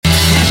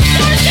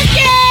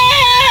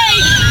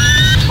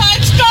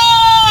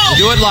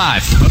do it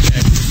live.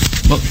 Okay.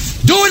 Well,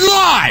 do it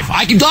live.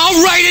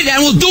 I'll write it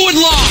and we'll do it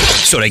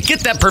live. So to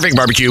get that perfect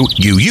barbecue,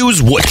 you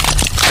use wood.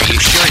 Are you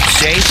sure it's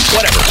safe?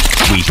 Whatever.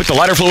 We put the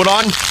lighter fluid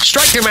on,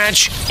 strike your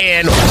match,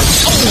 and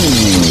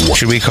oh!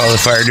 Should we call the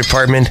fire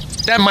department?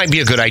 That might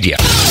be a good idea.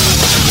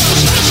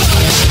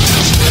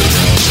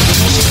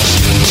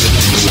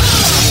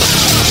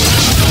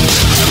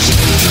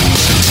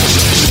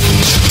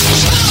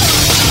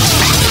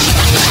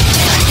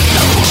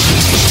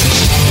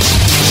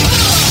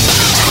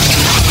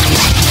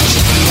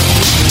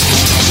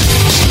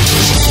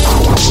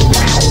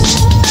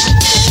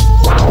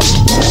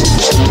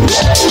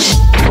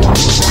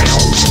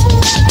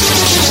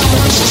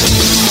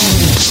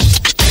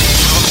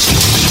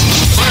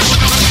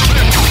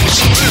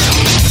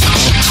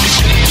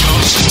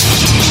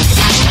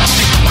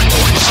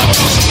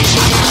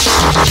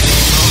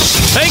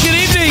 Hey, good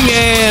evening,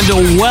 and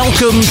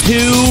welcome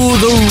to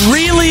the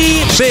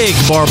really big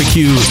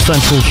Barbecue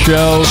Central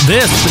show.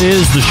 This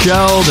is the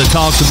show that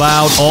talks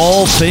about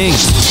all things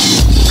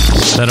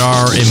that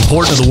are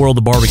important to the world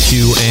of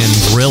barbecue and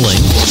grilling.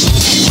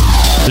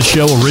 The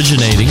show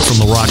originating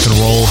from the Rock and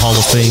Roll Hall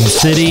of Fame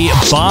city,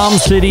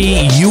 Bomb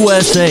City,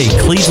 USA,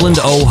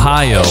 Cleveland,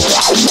 Ohio,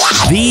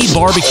 the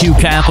barbecue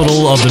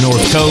capital of the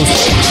North Coast.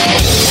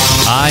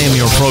 I am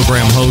your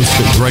program host,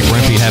 Greg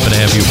Rempe. Happy to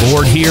have you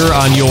aboard here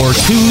on your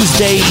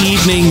Tuesday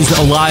evening's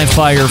live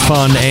fire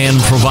fun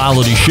and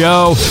frivolity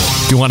show.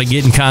 If you want to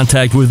get in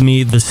contact with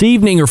me this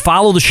evening or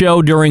follow the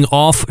show during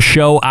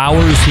off-show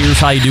hours, here's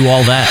how you do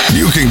all that.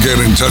 You can get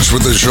in touch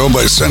with the show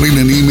by sending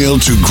an email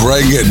to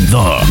Greg at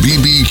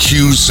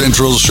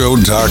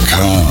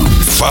bbqcentralshow.com.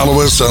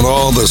 Follow us on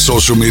all the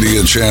social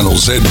media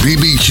channels at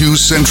BBQ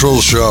Central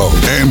Show.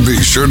 And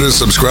be sure to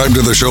subscribe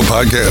to the show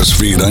podcast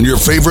feed on your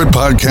favorite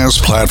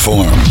podcast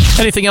platform.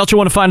 Anything else you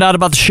want to find out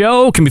about the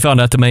show can be found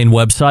at the main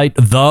website,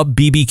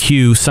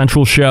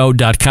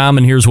 thebbqcentralshow.com.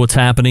 And here's what's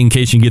happening in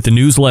case you can get the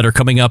newsletter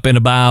coming up in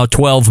about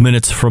 12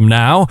 minutes from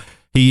now.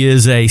 He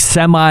is a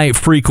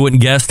semi-frequent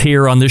guest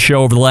here on this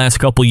show over the last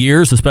couple of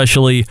years,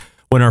 especially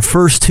when our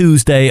first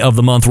Tuesday of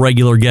the month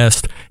regular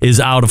guest is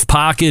out of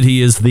pocket.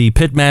 He is the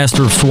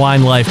pitmaster of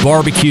Swine Life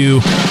Barbecue,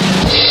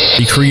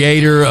 the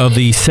creator of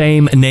the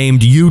same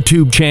named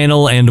YouTube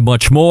channel, and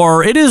much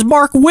more. It is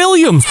Mark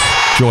Williams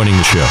joining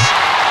the show.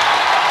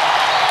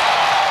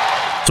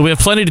 So we have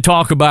plenty to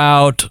talk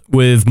about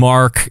with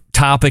Mark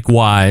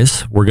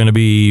topic-wise. We're going to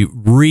be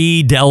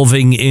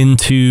re-delving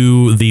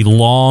into the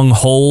long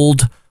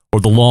hold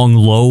or the long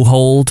low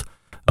hold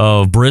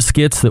of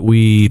briskets that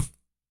we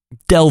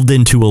delved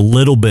into a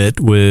little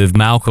bit with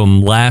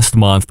Malcolm last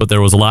month, but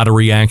there was a lot of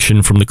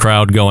reaction from the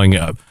crowd going,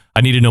 I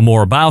need to know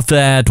more about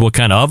that. What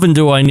kind of oven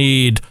do I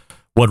need?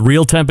 What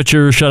real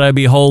temperature should I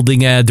be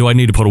holding at? Do I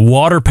need to put a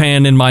water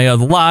pan in my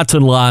oven? Lots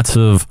and lots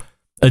of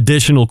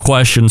additional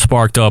questions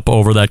sparked up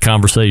over that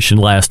conversation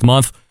last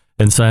month.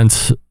 And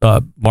since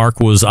Mark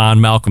was on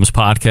Malcolm's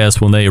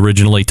podcast when they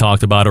originally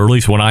talked about it, or at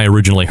least when I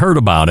originally heard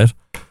about it,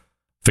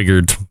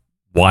 figured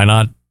why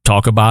not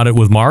talk about it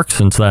with Mark,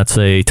 since that's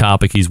a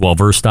topic he's well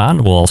versed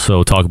on. We'll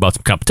also talk about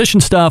some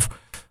competition stuff.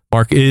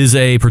 Mark is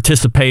a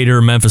participator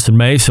in Memphis in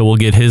May, so we'll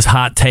get his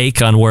hot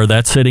take on where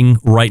that's sitting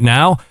right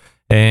now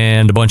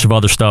and a bunch of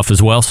other stuff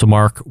as well. So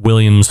Mark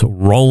Williams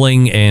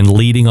rolling and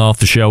leading off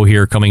the show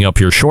here, coming up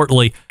here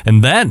shortly.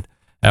 And then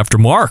after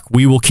Mark,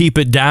 we will keep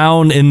it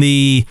down in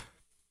the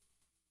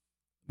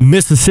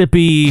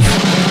Mississippi,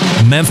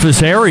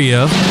 Memphis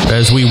area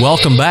as we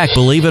welcome back,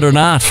 believe it or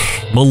not,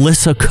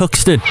 Melissa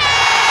Cookston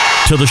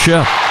to the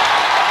show.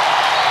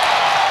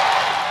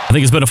 I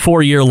think it's been a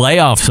 4-year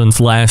layoff since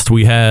last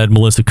we had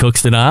Melissa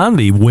Cookston on,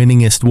 the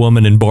winningest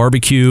woman in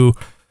barbecue,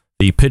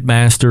 the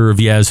pitmaster of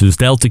Yazoo's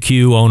Delta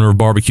Q, owner of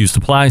Barbecue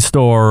Supply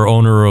Store,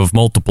 owner of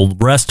multiple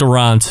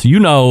restaurants. You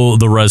know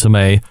the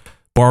resume.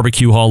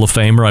 Barbecue Hall of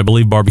Famer. I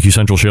believe Barbecue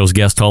Central Show's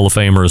guest Hall of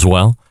Famer as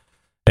well.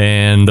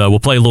 And we'll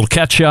play a little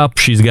catch-up.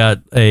 She's got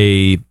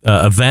a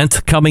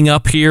event coming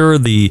up here,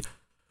 the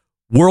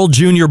World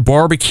Junior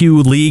Barbecue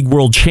League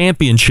World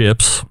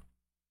Championships.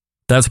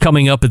 That's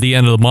coming up at the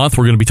end of the month.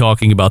 We're going to be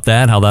talking about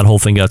that, how that whole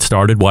thing got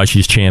started, why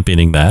she's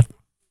championing that.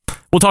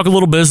 We'll talk a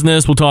little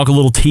business. We'll talk a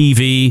little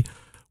TV.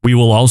 We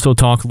will also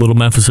talk a little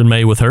Memphis in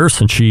May with her,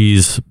 since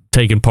she's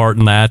taken part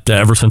in that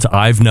ever since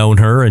I've known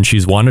her, and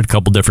she's won it a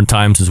couple different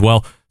times as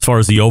well. As far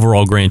as the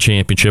overall grand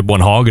championship, won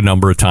hog a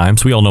number of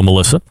times. We all know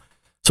Melissa.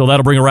 So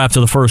that'll bring a wrap to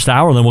the first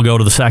hour, and then we'll go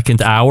to the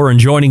second hour. And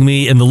joining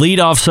me in the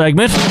leadoff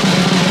segment,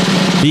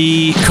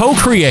 the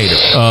co-creator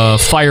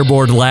of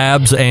Fireboard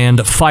Labs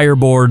and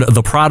Fireboard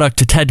the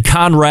Product, Ted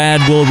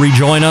Conrad, will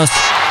rejoin us.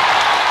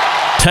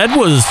 Ted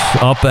was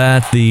up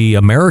at the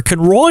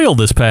American Royal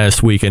this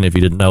past weekend, if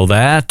you didn't know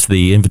that.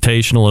 The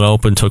Invitational and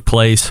Open took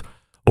place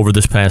over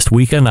this past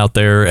weekend out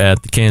there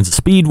at the Kansas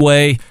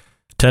Speedway.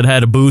 Ted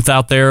had a booth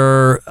out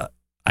there.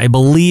 I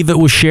believe it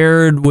was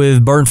shared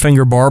with Burnt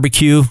Finger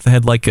Barbecue. They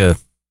had like a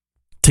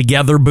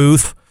together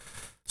booth.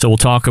 So we'll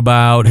talk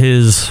about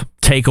his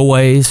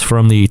takeaways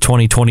from the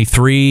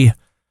 2023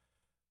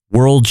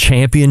 World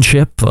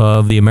Championship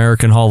of the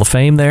American Hall of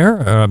Fame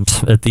there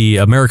at the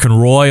American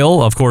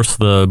Royal. Of course,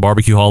 the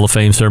Barbecue Hall of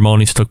Fame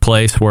ceremonies took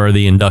place where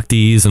the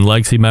inductees and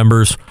legacy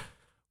members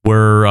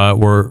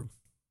were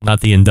not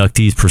the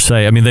inductees per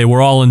se. I mean, they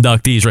were all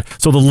inductees,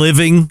 right? So the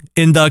living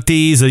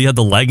inductees, you had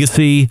the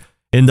legacy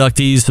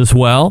inductees as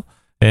well.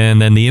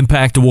 And then the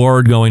Impact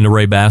Award going to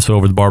Ray Basso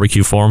over the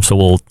Barbecue Forum. So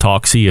we'll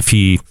see if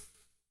he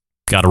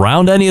got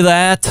around any of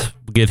that,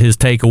 get his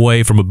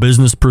takeaway from a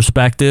business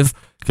perspective,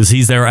 because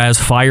he's there as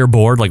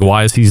fireboard. Like,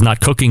 why is he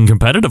not cooking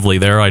competitively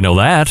there? I know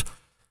that.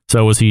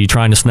 So is he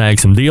trying to snag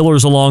some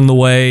dealers along the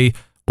way?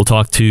 We'll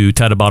talk to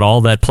Ted about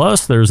all that.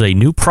 Plus, there's a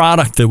new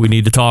product that we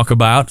need to talk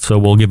about, so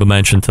we'll give a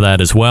mention to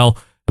that as well.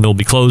 And we'll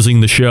be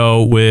closing the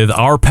show with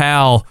our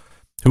pal,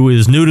 who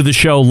is new to the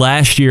show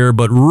last year,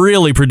 but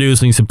really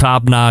producing some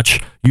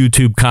top-notch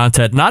YouTube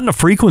content, not in a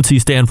frequency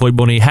standpoint,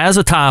 but when he has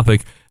a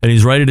topic and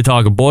he's ready to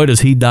talk, boy, does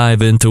he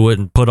dive into it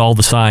and put all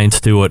the science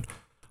to it.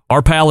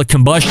 Our pal at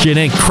Combustion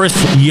Inc.,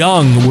 Chris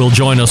Young, will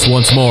join us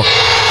once more.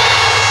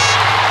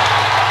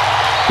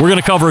 We're going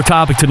to cover a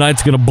topic tonight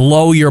that's going to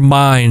blow your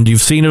mind.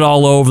 You've seen it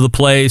all over the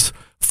place.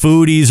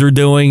 Foodies are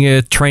doing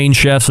it. Trained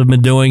chefs have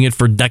been doing it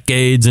for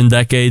decades and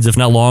decades, if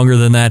not longer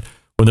than that.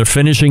 When they're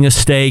finishing a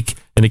steak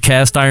in a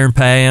cast iron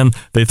pan,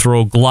 they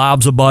throw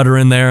globs of butter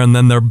in there, and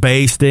then they're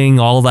basting,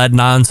 all of that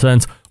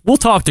nonsense. We'll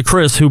talk to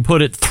Chris, who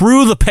put it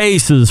through the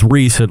paces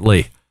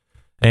recently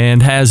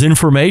and has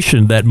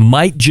information that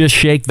might just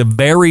shake the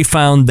very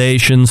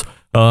foundations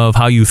of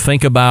how you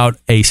think about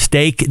a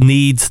steak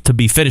needs to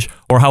be finished,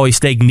 or how a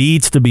steak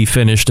needs to be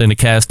finished in a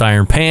cast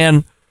iron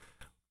pan.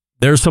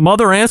 There's some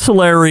other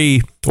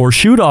ancillary or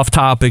shoot-off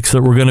topics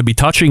that we're going to be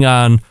touching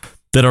on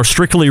that are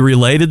strictly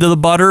related to the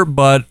butter,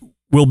 but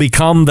will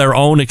become their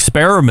own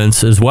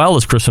experiments, as well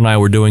as Chris and I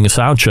were doing a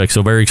sound check.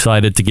 So very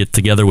excited to get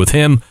together with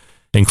him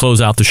and close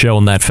out the show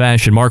in that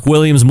fashion. Mark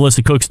Williams,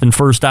 Melissa Cookston,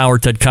 first hour.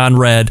 Ted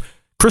Conrad,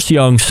 Chris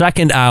Young,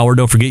 second hour.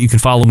 Don't forget you can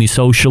follow me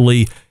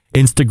socially,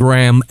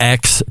 Instagram,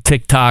 X,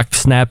 TikTok,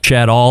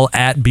 Snapchat, all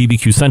at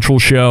BBQ Central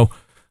Show.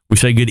 We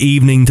say good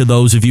evening to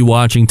those of you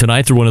watching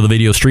tonight through one of the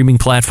video streaming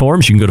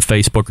platforms. You can go to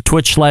Facebook or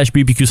Twitch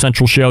 /BBQ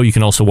Central Show. You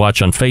can also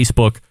watch on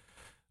Facebook,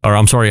 or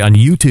I'm sorry, on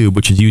YouTube,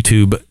 which is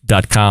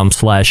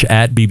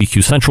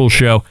youtube.com/@BBQ Central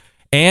Show.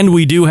 And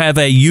we do have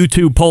a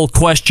YouTube poll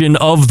question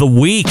of the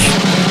week,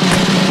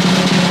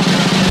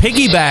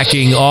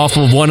 piggybacking off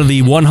of one of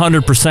the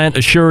 100%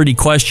 assurity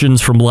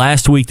questions from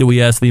last week that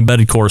we asked the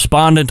embedded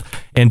correspondent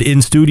and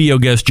in-studio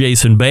guest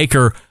Jason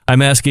Baker.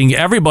 I'm asking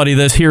everybody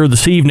this here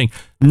this evening.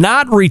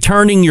 Not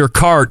returning your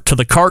cart to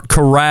the cart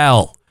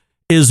corral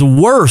is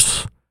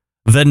worse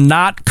than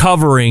not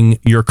covering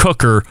your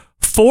cooker.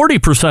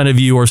 40% of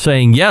you are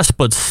saying yes,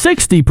 but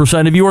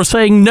 60% of you are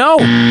saying no.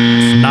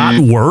 It's not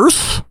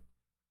worse.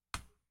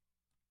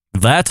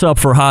 That's up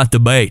for hot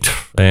debate,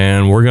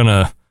 and we're going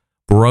to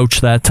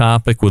broach that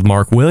topic with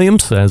Mark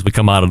Williams as we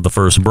come out of the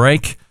first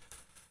break.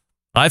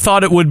 I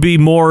thought it would be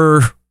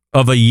more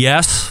of a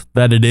yes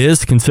than it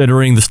is,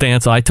 considering the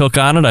stance I took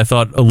on it. I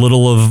thought a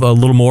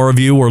little more of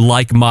you were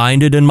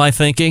like-minded in my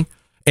thinking.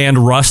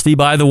 And Rusty,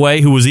 by the way,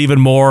 who was even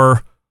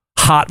more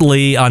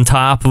hotly on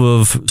top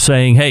of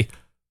saying, hey,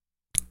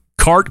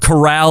 cart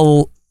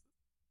corral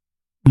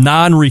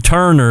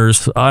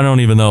non-returners, I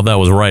don't even know if that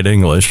was right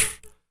English.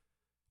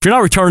 If you're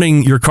not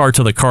returning your cart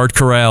to the cart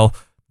corral,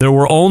 there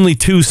were only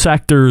two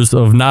sectors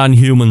of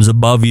non-humans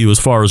above you as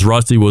far as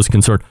Rusty was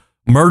concerned,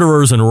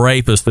 murderers and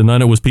rapists, and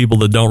then it was people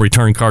that don't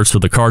return carts to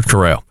the cart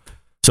corral.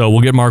 So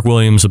we'll get Mark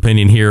Williams'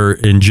 opinion here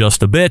in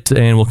just a bit,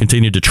 and we'll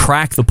continue to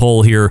track the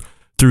poll here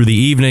through the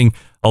evening,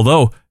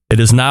 although it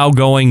is now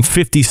going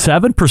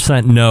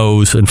 57%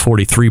 no's and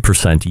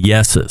 43%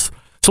 yeses.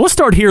 So let's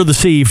start here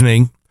this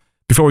evening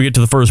before we get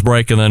to the first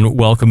break, and then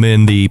welcome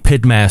in the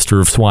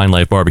pitmaster of Swine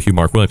Life Barbecue,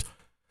 Mark Williams.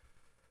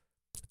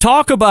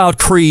 Talk about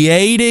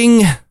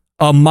creating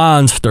a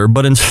monster,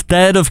 but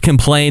instead of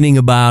complaining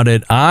about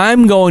it,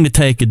 I'm going to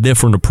take a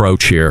different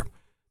approach here.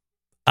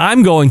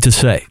 I'm going to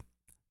say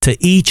to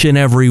each and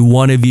every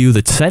one of you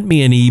that sent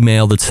me an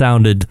email that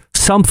sounded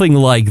something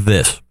like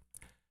this: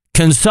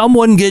 can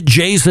someone get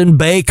Jason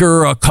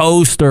Baker a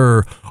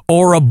coaster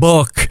or a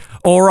book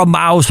or a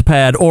mouse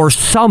pad or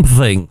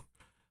something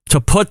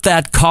to put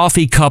that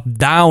coffee cup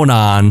down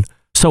on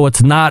so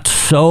it's not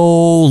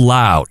so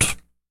loud?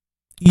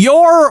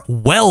 You're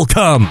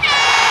welcome.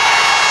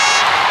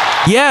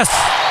 Yes,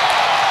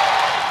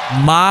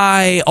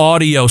 my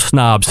audio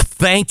snobs,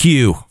 thank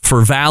you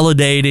for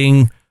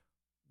validating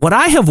what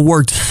I have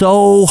worked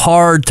so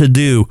hard to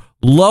do,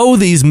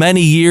 these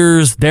many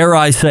years, dare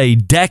I say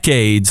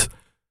decades,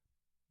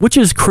 which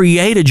is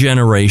create a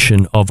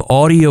generation of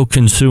audio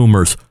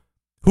consumers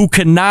who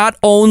can not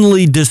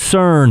only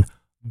discern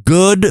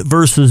good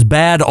versus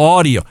bad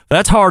audio,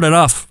 that's hard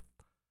enough,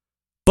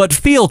 but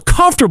feel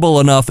comfortable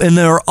enough in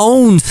their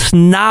own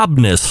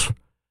snobness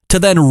to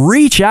then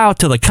reach out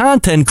to the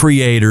content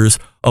creators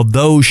of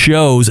those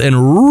shows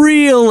and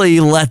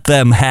really let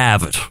them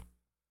have it.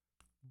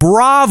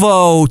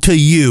 Bravo to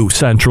you,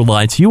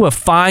 Centralites. You have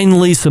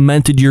finally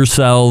cemented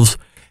yourselves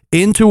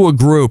into a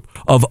group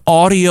of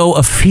audio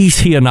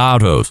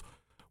aficionados,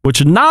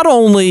 which not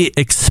only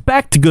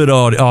expect good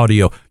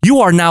audio, you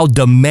are now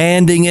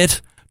demanding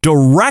it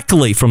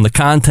directly from the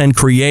content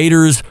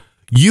creators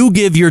you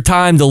give your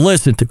time to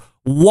listen to.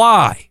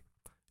 Why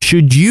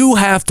should you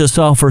have to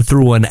suffer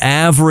through an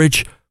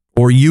average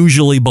or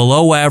usually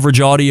below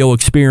average audio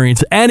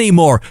experience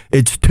anymore?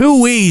 It's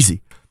too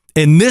easy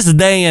in this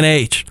day and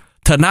age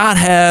to not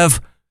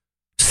have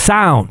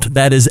sound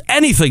that is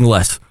anything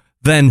less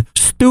than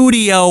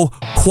studio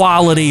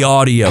quality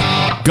audio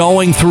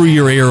going through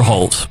your ear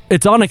holes.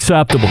 It's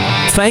unacceptable.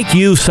 Thank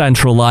you,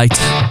 Centralites.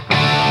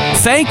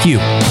 Thank you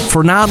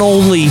for not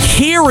only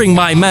hearing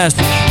my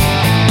message,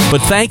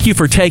 but thank you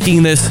for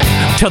taking this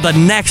to the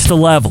next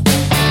level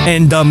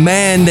and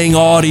demanding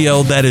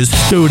audio that is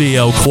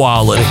studio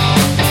quality.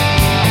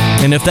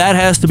 And if that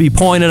has to be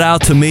pointed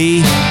out to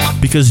me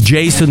because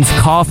Jason's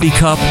coffee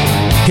cup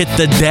hit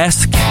the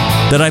desk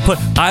that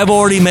I've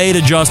already made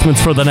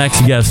adjustments for the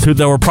next guest.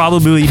 There will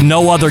probably be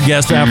no other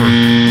guest ever.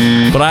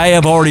 But I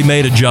have already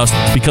made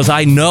adjustments because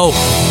I know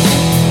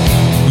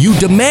you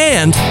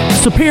demand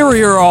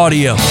superior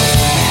audio.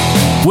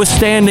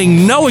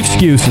 Withstanding no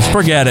excuses.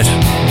 Forget it.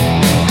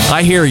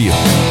 I hear you.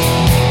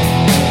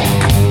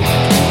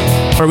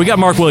 All right, we got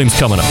Mark Williams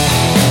coming up.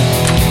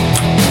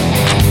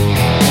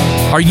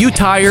 Are you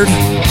tired?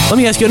 Let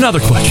me ask you another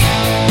question.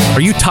 Are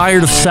you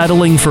tired of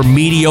settling for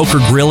mediocre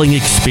grilling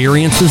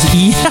experiences?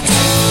 Yes.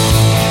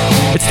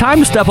 It's time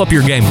to step up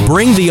your game.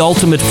 Bring the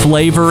ultimate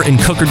flavor and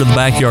cooker to the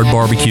backyard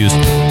barbecues.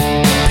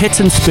 Pits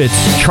and Spits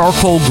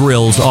charcoal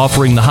grills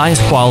offering the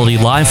highest quality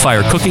live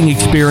fire cooking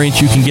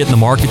experience you can get in the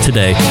market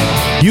today.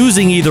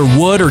 Using either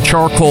wood or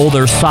charcoal,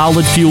 their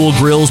solid fuel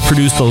grills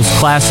produce those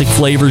classic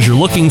flavors you're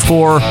looking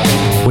for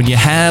when you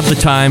have the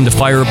time to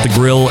fire up the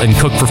grill and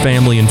cook for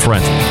family and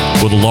friends.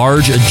 With a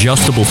large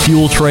adjustable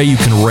fuel tray, you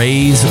can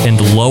raise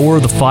and lower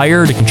the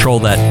fire to control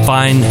that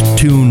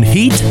fine-tuned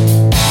heat.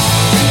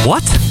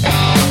 What?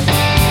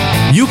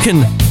 You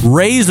can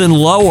raise and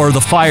lower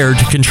the fire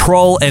to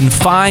control and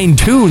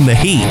fine-tune the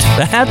heat.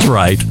 That's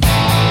right.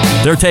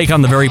 Their take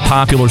on the very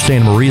popular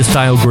Santa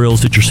Maria-style grills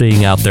that you're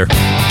seeing out there.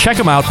 Check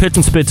them out,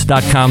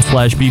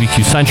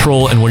 pitsandspits.com/BBQ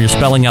Central. And when you're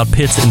spelling out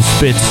Pits and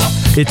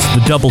Spits, it's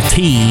the double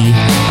T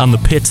on the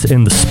Pits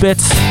and the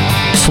Spits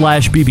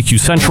 /BBQ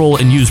Central.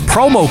 And use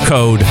promo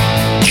code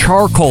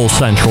Charcoal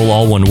Central,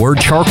 all one word,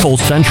 Charcoal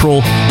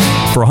Central,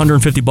 for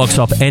 $150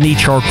 off any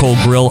charcoal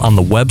grill on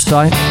the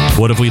website.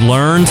 What have we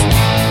learned?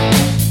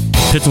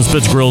 Pits and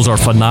Spits grills are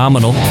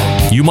phenomenal.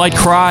 You might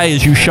cry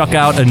as you shuck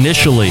out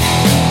initially,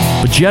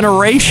 but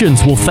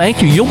generations will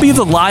thank you. You'll be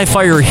the live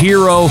fire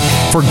hero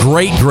for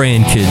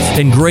great-grandkids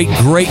and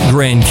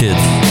great-great-grandkids.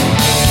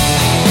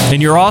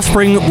 And your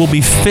offspring will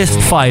be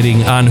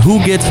fist-fighting on who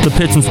gets the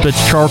Pits and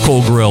Spits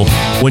charcoal grill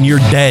when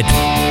you're dead.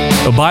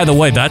 Oh, by the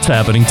way, that's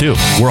happening too.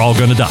 We're all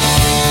going to die.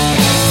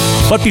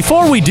 But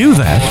before we do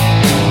that,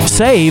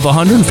 save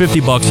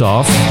 $150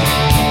 off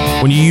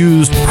when you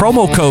use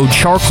promo code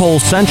Charcoal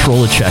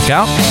Central at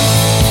checkout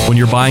when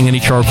you're buying any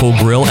charcoal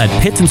grill at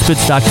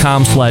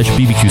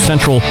pitsandspits.com/BBQ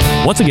Central.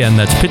 Once again,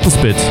 that's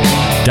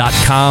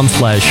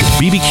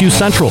pitsandspits.com/BBQ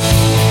Central.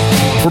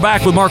 We're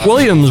back with Mark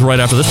Williams right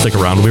after this. Stick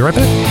around. We'll be right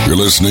back. You're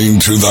listening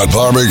to the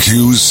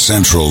Barbecue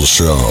Central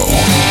Show.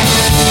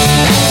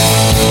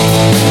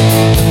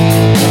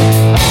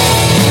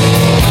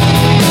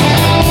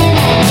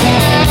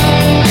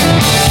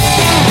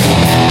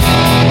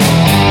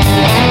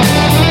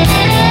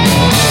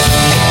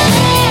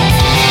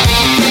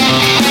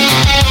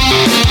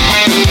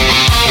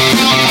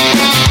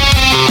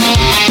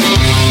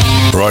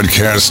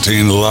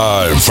 Broadcasting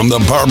live from the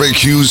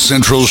Barbecue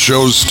Central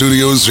Show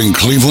studios in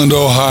Cleveland,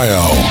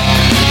 Ohio.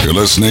 You're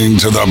listening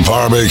to the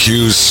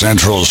Barbecue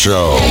Central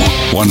Show.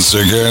 Once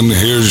again,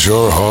 here's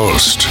your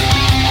host,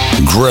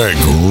 Greg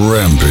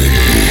Rempe.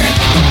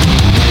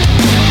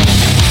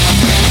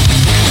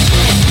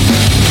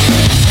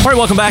 All right,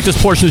 welcome back to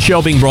this portion of the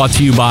show being brought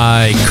to you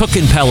by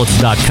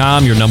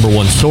cookinpellets.com, your number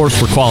one source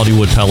for quality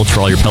wood pellets for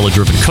all your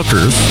pellet-driven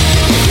cookers.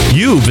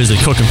 You visit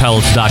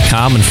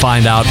cookinpellets.com and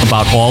find out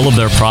about all of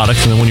their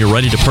products. And then when you're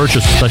ready to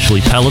purchase,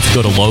 especially pellets,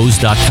 go to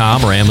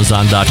Lowe's.com or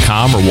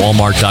Amazon.com or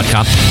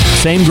Walmart.com.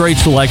 Same great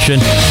selection,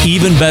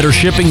 even better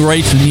shipping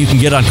rates than you can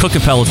get on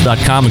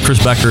cookinpellets.com. And Chris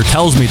Becker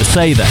tells me to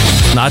say that.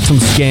 Not some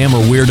scam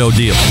or weirdo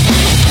deal.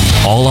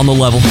 All on the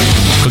level,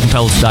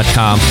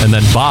 cookinpellets.com, and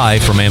then buy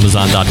from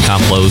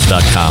Amazon.com,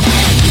 Lowe's.com,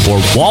 or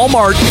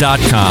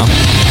Walmart.com.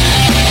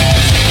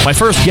 My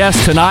first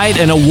guest tonight,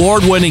 an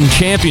award-winning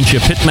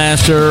championship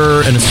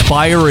pitmaster, an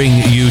aspiring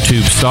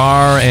YouTube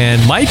star,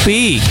 and might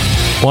be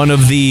one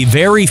of the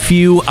very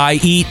few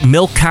I eat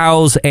milk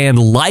cows and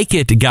like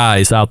it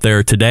guys out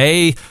there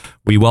today.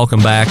 We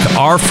welcome back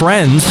our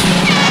friends,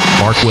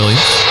 Mark Williams.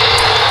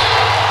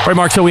 All right,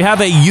 Mark, so we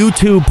have a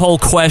YouTube poll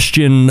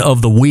question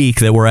of the week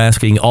that we're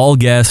asking all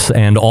guests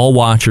and all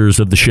watchers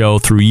of the show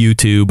through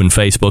YouTube and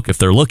Facebook if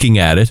they're looking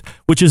at it,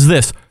 which is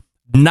this: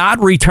 not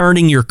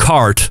returning your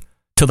cart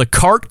to the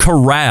cart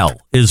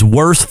corral is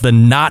worse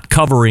than not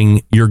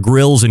covering your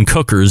grills and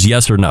cookers,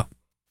 yes or no?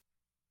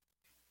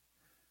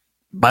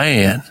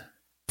 Man,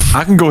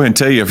 I can go ahead and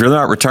tell you, if you're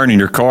not returning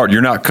your card,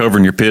 you're not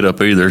covering your pit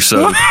up either.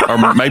 So,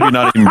 or maybe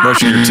not even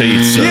brushing your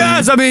teeth. So.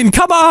 Yes, I mean,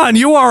 come on.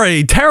 You are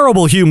a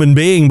terrible human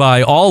being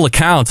by all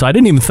accounts. I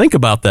didn't even think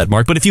about that,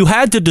 Mark. But if you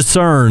had to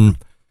discern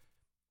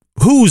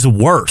who's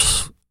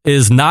worse,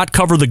 is not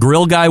cover the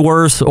grill guy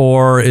worse,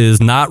 or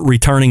is not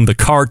returning the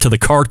cart to the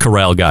cart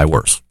corral guy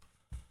worse?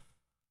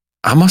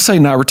 I must say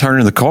not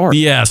returning the card.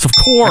 Yes, of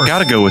course. I got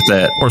to go with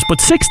that. Of course, but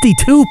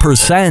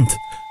 62%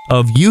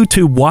 of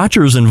YouTube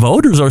watchers and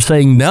voters are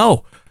saying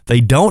no. They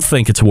don't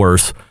think it's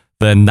worse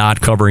than not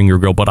covering your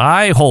grill. But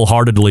I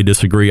wholeheartedly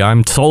disagree.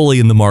 I'm solely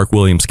in the Mark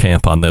Williams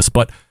camp on this.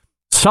 But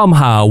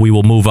somehow we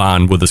will move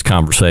on with this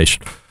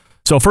conversation.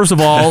 So first of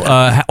all,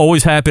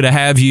 always happy to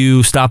have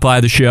you stop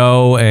by the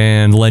show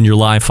and lend your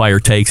live fire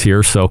takes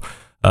here. So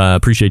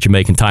appreciate you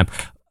making time.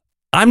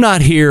 I'm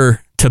not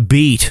here to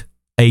beat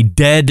a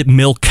dead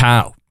milk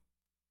cow.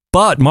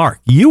 But,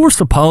 Mark, you were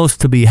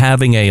supposed to be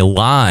having a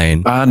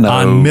line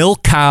on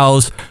milk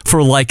cows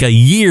for like a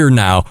year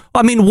now.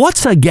 I mean,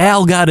 what's a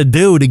gal got to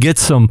do to get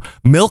some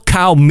milk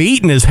cow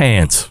meat in his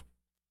hands?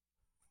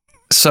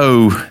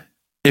 So,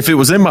 if it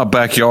was in my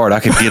backyard, I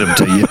could get them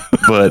to you.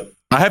 But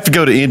I have to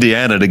go to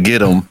Indiana to get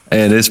them,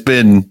 and it's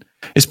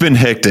been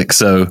hectic.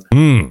 So,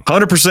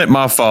 100%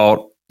 my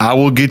fault. I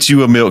will get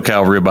you a milk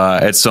cow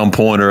ribeye at some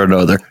point or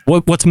another.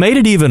 What's made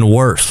it even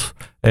worse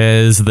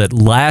is that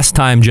last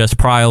time Jess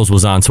Pryles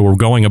was on, so we're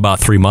going about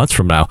 3 months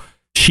from now,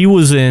 she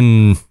was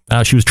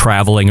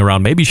traveling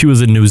around. Maybe she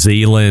was in New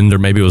Zealand or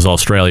maybe it was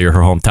Australia, her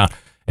hometown.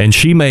 And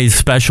she made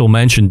special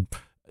mention,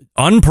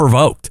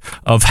 unprovoked,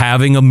 of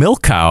having a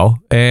milk cow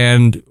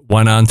and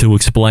went on to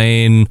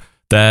explain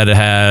that it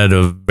had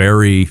a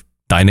very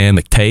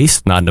dynamic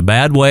taste, not in a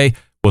bad way,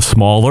 was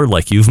smaller,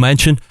 like you've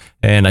mentioned.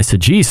 And I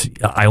said, geez,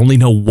 I only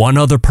know one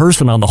other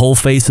person on the whole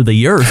face of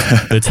the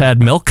earth that's had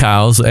milk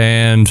cows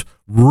and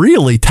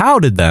really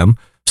touted them.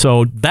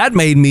 So that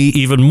made me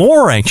even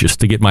more anxious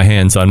to get my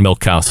hands on milk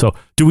cows. So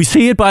do we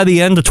see it by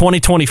the end of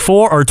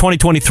 2024 or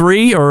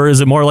 2023, or is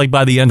it more like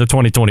by the end of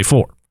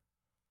 2024?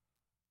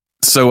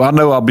 So I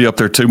know I'll be up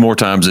there 2 more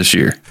times this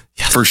year,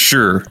 for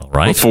sure,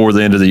 before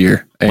the end of the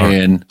year.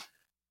 And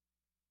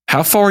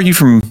how far are you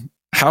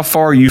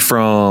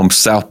from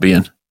South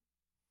Bend?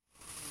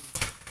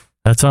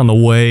 That's on the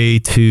way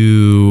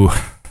to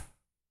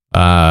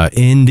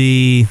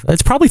Indy.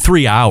 It's probably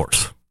 3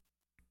 hours.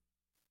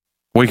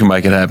 We can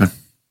make it happen.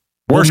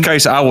 Worst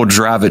case, I will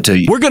drive it to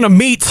you. We're going to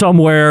meet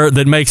somewhere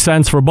that makes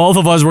sense for both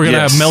of us. We're going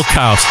to have milk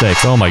cow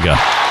steaks. Oh, my God.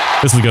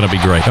 This is going to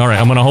be great. All right,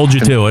 I'm going to hold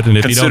you to it. And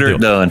if you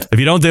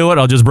don't do it,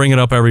 I'll just bring it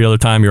up every other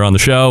time you're on the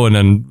show. And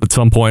then at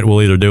some point,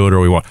 we'll either do it or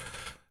we won't.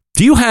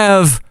 Do you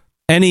have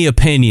any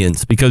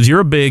opinions? Because you're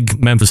a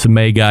big Memphis in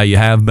May guy. You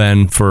have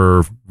been for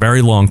a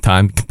very long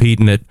time,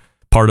 competing at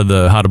part of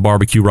the How to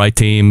Barbecue Right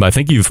team. I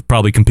think you've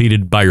probably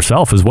competed by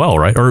yourself as well,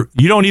 right? Or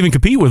you don't even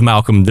compete with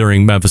Malcolm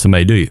during Memphis in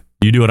May, do you?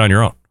 You do it on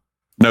your own.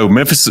 No,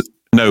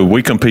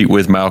 we compete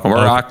with Malcolm, or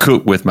I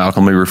cook with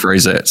Malcolm. Let me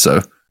rephrase that.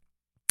 So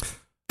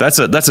that's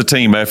a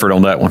team effort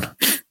on that one.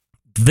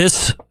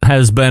 This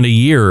has been a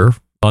year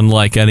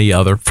unlike any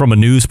other from a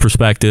news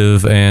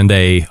perspective and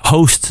a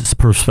host's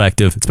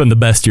perspective. It's been the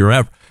best year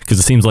ever because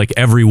it seems like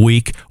every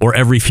week or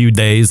every few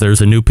days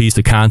there's a new piece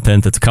of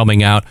content that's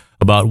coming out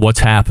about what's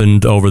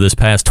happened over this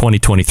past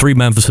 2023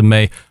 Memphis in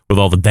May with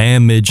all the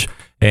damage.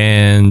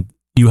 And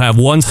you have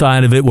one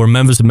side of it where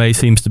Memphis in May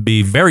seems to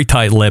be very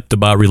tight-lipped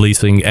about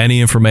releasing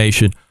any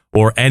information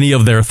or any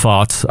of their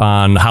thoughts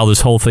on how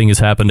this whole thing has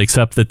happened,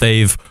 except that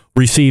they've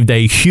received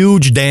a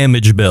huge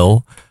damage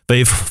bill.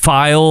 They've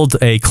filed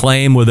a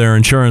claim with their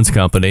insurance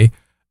company,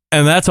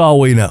 and that's all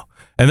we know.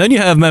 And then you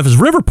have Memphis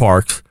River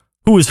Parks,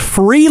 who is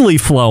freely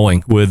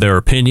flowing with their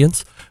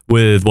opinions,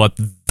 with what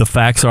the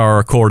facts are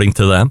according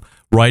to them,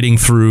 writing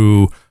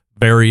through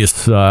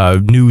various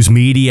news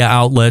media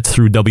outlets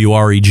through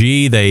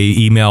WREG. They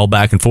email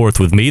back and forth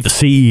with me. The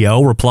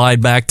CEO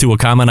replied back to a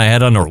comment I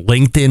had on a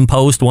LinkedIn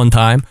post one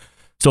time.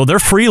 So they're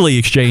freely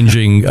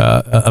exchanging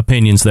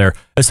opinions there.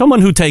 As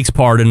someone who takes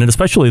part in it,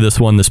 especially this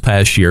one this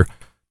past year,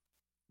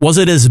 was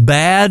it as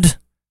bad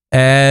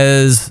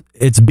as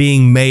it's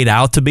being made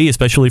out to be,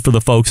 especially for the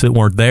folks that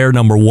weren't there,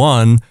 number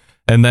one?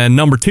 And then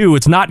number two,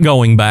 it's not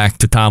going back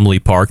to Tom Lee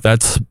Park.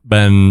 That's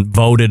been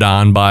voted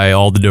on by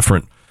all the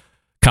different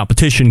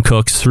competition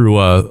cooks through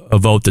a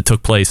vote that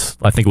took place,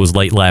 I think it was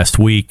late last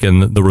week,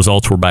 and the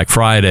results were back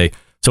Friday.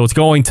 So it's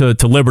going to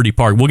Liberty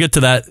Park. We'll get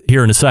to that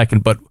here in a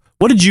second, but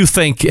what did you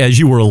think as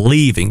you were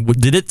leaving?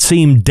 Did it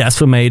seem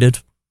decimated?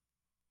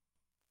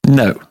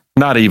 No,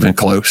 not even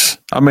close.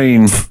 I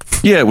mean,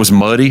 yeah, it was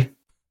muddy,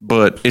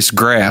 but it's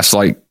grass.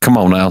 Like, come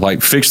on now.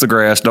 Like, fix the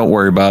grass. Don't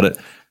worry about it.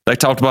 They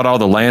talked about all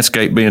the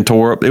landscape being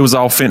tore up. It was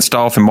all fenced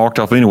off and marked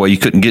off anyway. You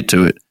couldn't get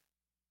to it.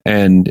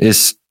 And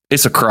it's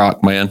a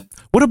crock, man.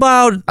 What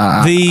about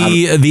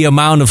the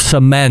amount of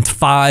cement?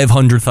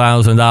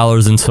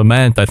 $500,000 in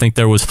cement. I think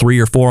there was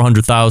 $300,000 or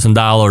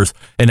 $400,000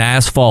 in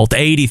asphalt,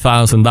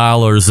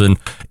 $80,000 in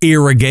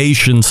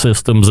irrigation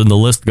systems, and the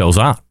list goes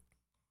on.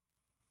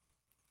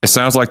 It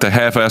sounds like they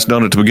half-assed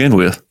done it to begin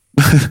with.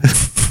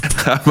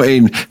 I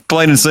mean,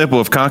 plain and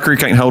simple, if concrete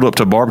can't hold up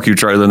to a barbecue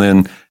trailer,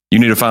 then you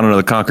need to find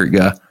another concrete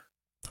guy.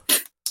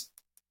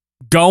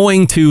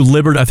 Going to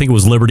Liberty, I think it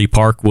was Liberty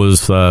Park,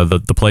 was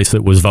the place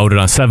that was voted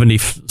on.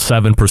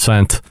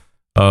 77%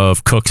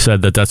 of cooks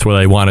said that that's where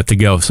they wanted to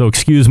go. So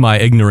excuse my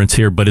ignorance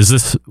here, but is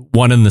this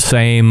one and the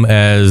same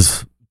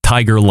as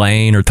Tiger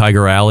Lane or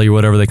Tiger Alley or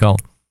whatever they call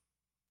it?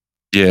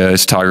 Yeah,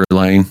 it's Tiger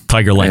Lane.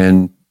 Tiger Lane.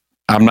 And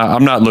I'm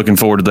not looking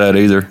forward to that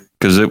either,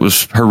 because it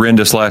was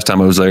horrendous last time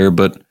I was there,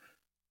 but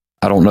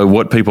I don't know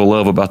what people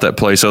love about that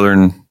place other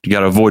than you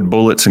got to avoid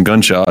bullets and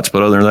gunshots.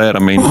 But other than that, I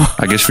mean,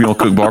 I guess if you want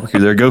to cook barbecue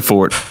there, go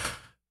for it.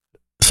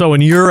 So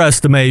in your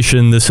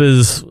estimation, this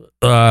is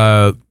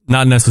not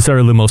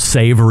necessarily the most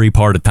savory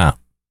part of town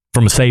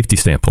from a safety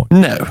standpoint.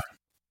 No,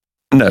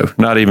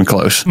 not even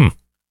close.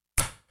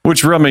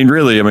 Which, I mean,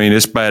 really,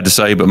 it's bad to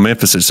say, but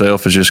Memphis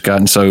itself has just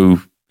gotten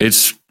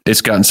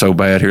it's gotten so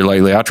bad here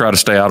lately. I try to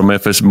stay out of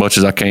Memphis as much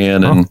as I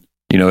can, and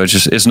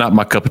it's not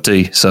my cup of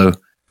tea. So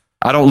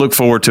I don't look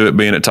forward to it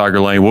being at Tiger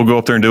Lane. We'll go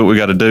up there and do what we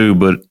got to do,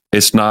 but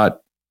it's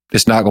not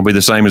going to be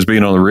the same as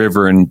being on the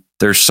river. And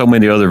there's so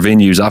many other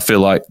venues I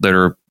feel like that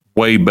are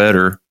way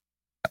better.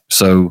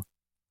 So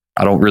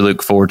I don't really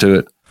look forward to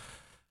it.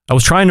 I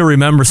was trying to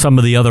remember some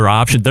of the other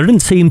options. There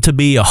didn't seem to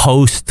be a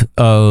host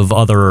of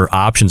other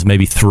options,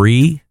 maybe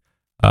 3,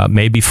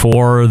 maybe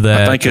 4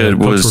 that I think it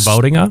was, were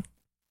voting on.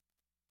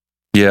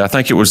 Yeah, I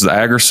think it was the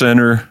Agri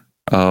Center.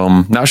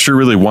 Not sure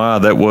really why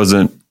that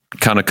wasn't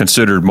kind of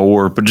considered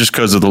more, but just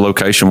because of the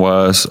location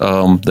wise.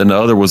 Then the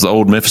other was the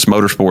old Memphis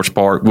Motorsports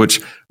Park, which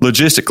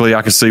logistically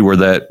I could see where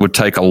that would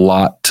take a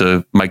lot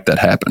to make that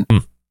happen.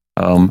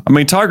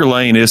 Tiger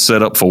Lane is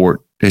set up for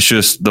it. It's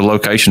just the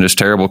location is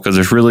terrible because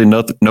there's really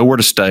nowhere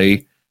to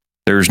stay.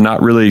 There's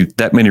not really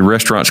that many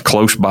restaurants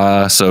close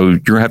by, so you're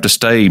going to have to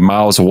stay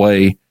miles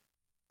away.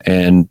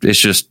 And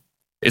it's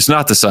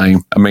not the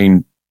same.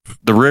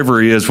 The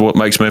river is what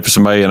makes Memphis a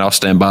May, and I'll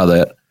stand by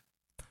that.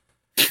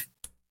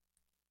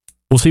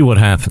 We'll see what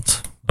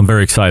happens. I'm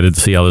very excited to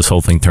see how this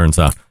whole thing turns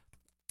out.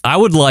 I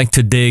would like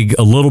to dig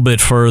a little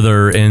bit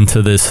further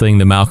into this thing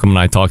that Malcolm and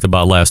I talked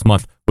about last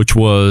month, which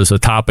was a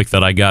topic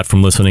that I got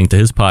from listening to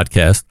his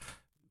podcast,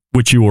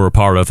 which you were a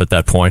part of at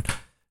that point.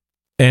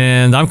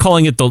 And I'm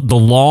calling it the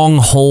long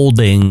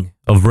holding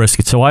of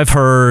brisket. So I've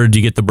heard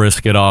you get the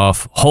brisket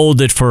off,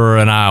 hold it for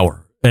an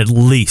hour at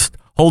least,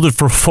 hold it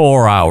for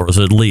 4 hours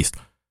at least.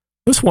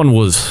 This one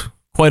was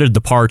quite a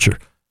departure.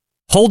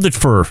 Hold it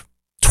for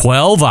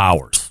 12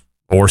 hours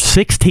or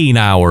 16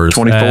 hours.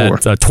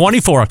 24.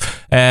 24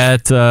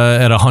 at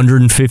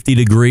 150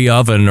 degree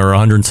oven or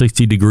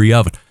 160 degree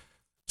oven.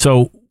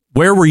 So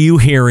where were you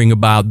hearing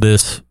about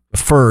this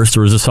first,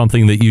 or is this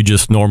something that you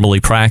just normally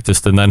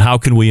practiced? And then how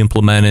can we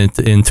implement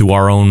it into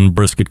our own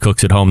brisket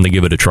cooks at home to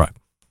give it a try?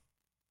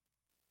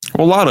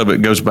 Well, a lot of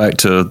it goes back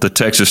to the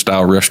Texas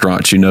style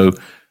restaurants.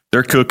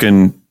 They're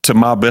cooking, to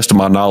my best of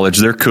my knowledge,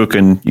 they're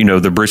cooking,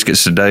 the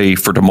briskets today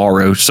for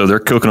tomorrow. So they're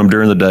cooking them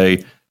during the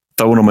day,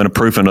 throwing them in a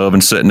proofing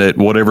oven, setting at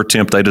whatever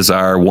temp they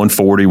desire,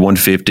 140,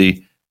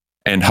 150,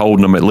 and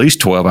holding them at least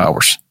 12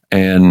 hours.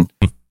 And,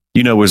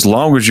 as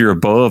long as you're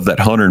above that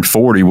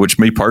 140, which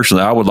me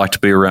personally, I would like to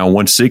be around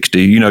 160,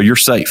 you're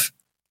safe.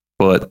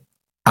 But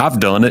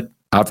I've done it.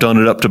 I've done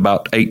it up to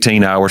about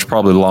 18 hours,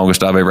 probably the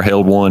longest I've ever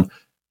held one.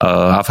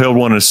 I've held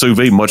one in a sous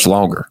vide much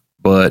longer,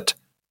 but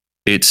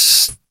it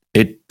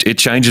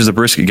changes the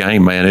brisket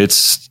game, man.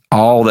 It's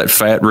all that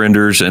fat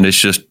renders, and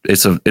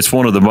it's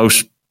one of the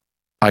most,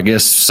 I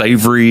guess,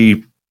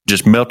 savory,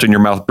 just melt in your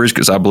mouth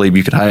briskets I believe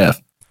you could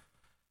have.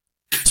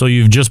 So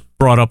you've just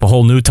brought up a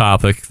whole new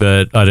topic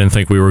that I didn't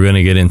think we were going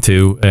to get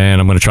into,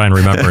 and I'm going to try and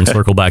remember and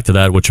circle back to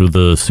that, which was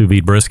the sous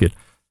vide brisket.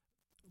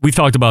 We've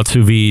talked about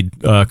sous vide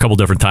a couple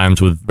different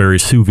times with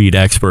various sous vide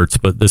experts,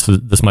 but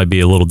this might be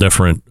a little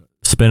different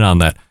spin on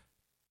that.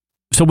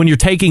 So when you're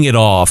taking it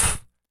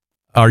off,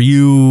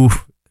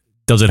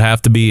 does it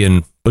have to be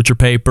in butcher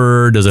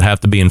paper? Does it have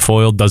to be in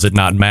foil? Does it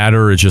not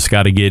matter? It's just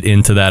got to get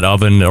into that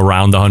oven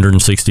around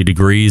 160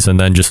 degrees and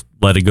then just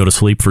let it go to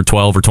sleep for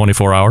 12 or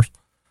 24 hours?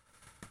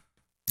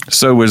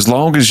 So as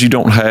long as you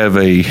don't have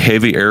a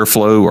heavy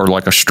airflow or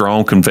like a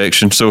strong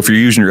convection, so if you're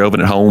using your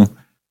oven at home,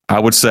 I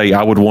would say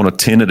I would want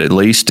to tin it at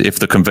least if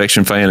the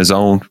convection fan is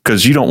on,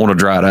 because you don't want to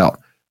dry it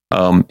out.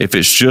 If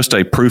it's just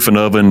a proofing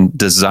oven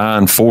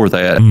designed for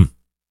that,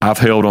 I've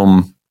held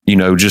them,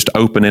 just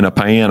open in a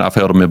pan. I've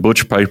held them in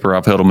butcher paper.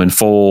 I've held them in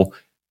foil.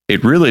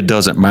 It really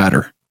doesn't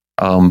matter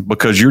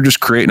because you're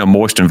just creating a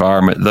moist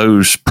environment.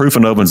 Those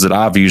proofing ovens that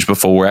I've used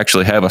before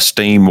actually have a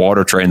steam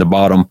water tray in the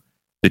bottom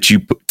that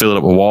you fill it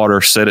up with water,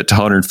 set it to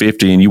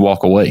 150, and you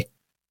walk away.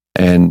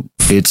 And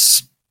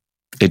it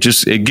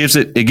gives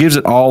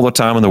it all the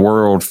time in the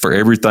world for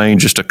everything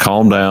just to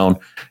calm down.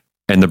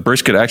 And the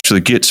brisket actually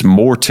gets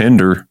more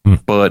tender,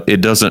 but it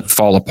doesn't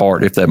fall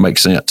apart, if that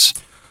makes sense.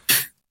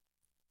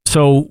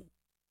 So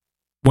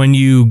when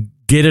you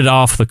get it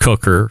off the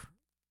cooker,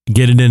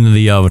 get it into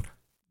the oven,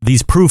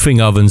 these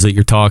proofing ovens that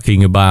you're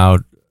talking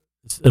about,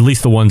 at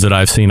least the ones that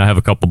I've seen, I have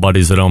a couple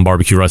buddies that own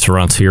barbecue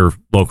restaurants here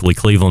locally,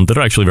 Cleveland, that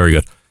are actually very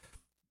good.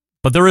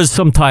 But there is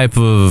some type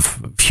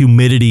of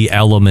humidity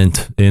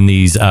element in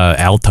these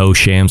Alto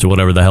shams or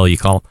whatever the hell you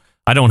call them.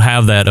 I don't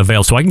have that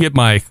available, so I can get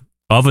my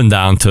oven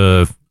down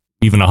to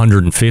even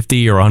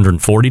 150 or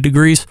 140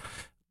 degrees,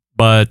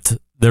 but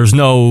there's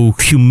no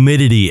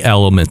humidity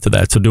element to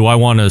that. So do I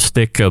want to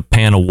stick a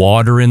pan of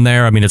water in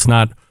there? I mean, it's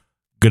not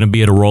going to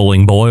be at a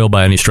rolling boil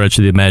by any stretch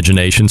of the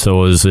imagination,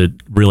 so is it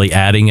really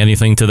adding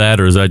anything to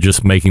that, or is that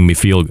just making me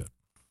feel good?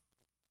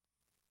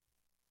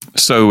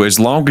 So as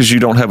long as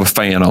you don't have a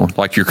fan on,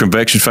 like your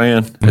convection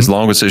fan, as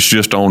long as it's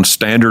just on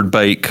standard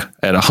bake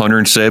at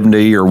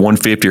 170 or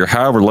 150 or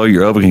however low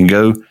your oven can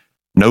go,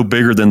 no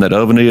bigger than that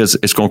oven is,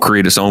 it's going to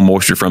create its own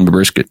moisture from the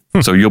brisket.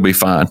 So you'll be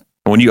fine.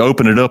 When you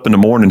open it up in the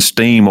morning,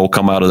 steam will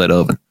come out of that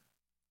oven.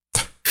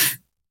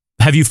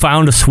 Have you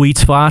found a sweet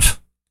spot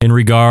in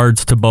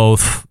regards to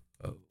both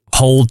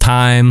hold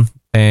time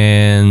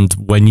and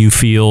when you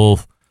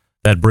feel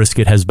that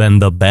brisket has been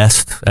the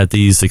best at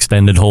these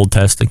extended hold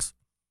testings?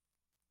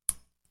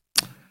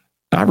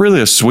 Not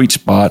really a sweet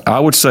spot. I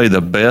would say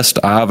the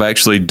best I've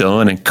actually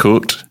done and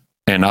cooked,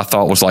 and I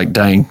thought was like,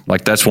 dang,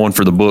 like that's one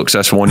for the books.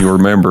 That's one you'll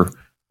remember,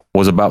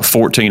 was about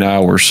 14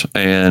 hours.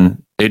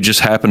 And it just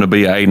happened to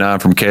be an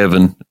A9 from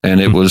Kevin, and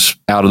it was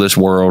out of this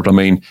world. I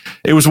mean,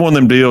 it was one of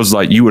them deals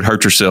like you would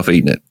hurt yourself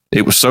eating it.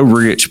 It was so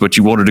rich, but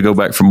you wanted to go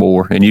back for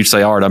more, and you'd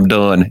say, all right, I'm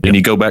done. And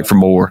you go back for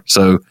more.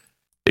 So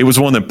it was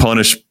one that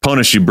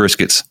punish you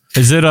briskets.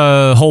 Is it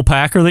a whole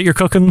packer that you're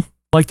cooking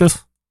like this?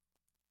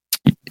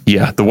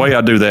 Yeah, the way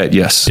I do that,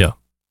 yes. Yeah.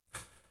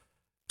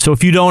 So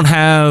if you don't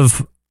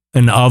have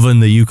an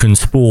oven that you can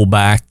spool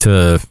back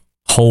to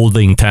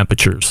holding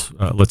temperatures,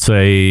 let's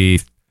say,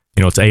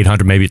 it's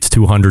 800, maybe it's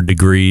 200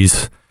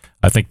 degrees.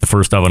 I think the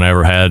first oven I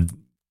ever had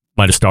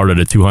might have started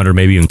at 200,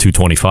 maybe even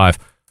 225.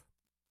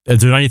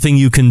 Is there anything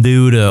you can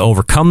do to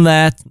overcome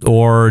that,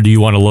 or do you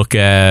want to look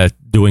at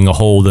doing a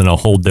hold in a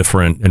whole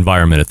different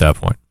environment at that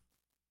point?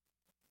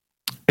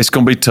 It's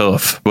going to be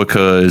tough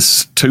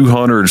because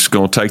 200 is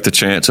going to take the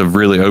chance of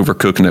really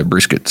overcooking that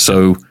brisket.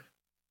 So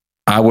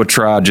I would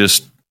try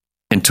just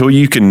until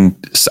you can,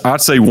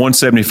 I'd say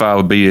 175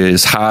 would be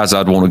as high as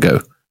I'd want to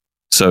go.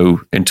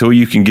 So until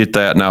you can get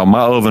that. Now,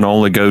 my oven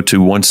only go to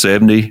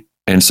 170.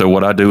 And so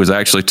what I do is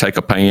actually take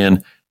a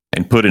pan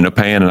and put it in a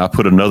pan, and I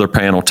put another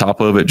pan on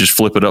top of it, just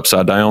flip it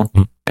upside down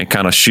and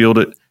kind of shield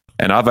it.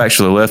 And I've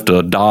actually left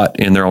a dot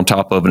in there on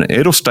top of it.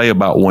 It'll stay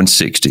about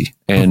 160.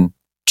 And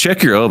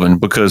check your oven,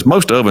 because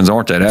most ovens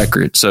aren't that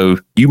accurate. So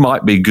you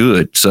might be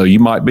good. So you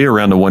might be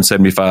around the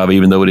 175,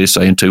 even though it is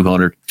saying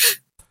 200.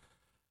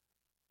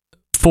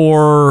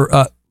 For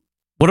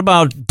what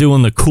about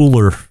doing the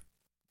cooler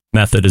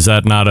method? Is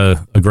that not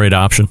a great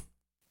option?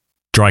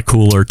 Dry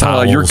cooler,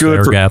 towels, you're good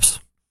air for gaps.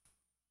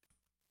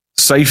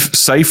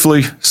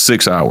 Safely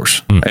 6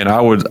 hours. And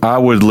I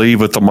would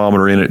leave a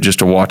thermometer in it just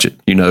to watch it.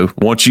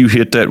 Once you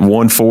hit that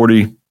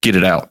 140, get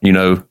it out.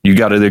 You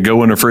got to either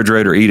go in the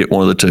refrigerator or eat it,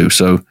 one of the two.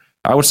 So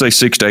I would say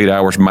 6 to 8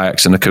 hours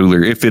max in the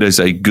cooler if it is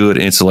a good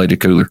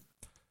insulated cooler.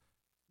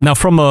 Now,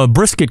 from a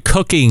brisket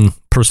cooking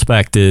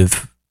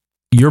perspective,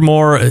 you're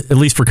more, at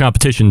least for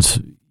competitions,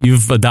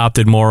 you've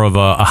adopted more of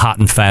a hot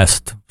and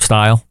fast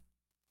style?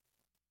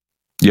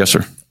 Yes,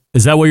 sir.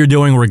 Is that what you're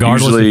doing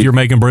regardless Usually, if you're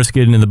making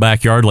brisket in the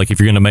backyard? Like if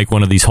you're going to make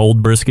one of these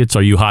hold briskets,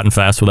 are you hot and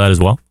fast with that as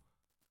well?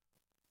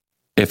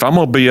 If I'm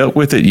going to be up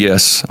with it,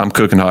 yes, I'm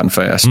cooking hot and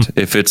fast.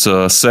 If it's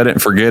a set it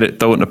and forget it,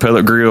 throw it in a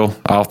pellet grill,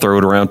 I'll throw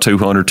it around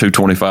 200,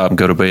 225 and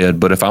go to bed.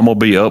 But if I'm going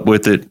to be up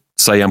with it,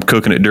 say I'm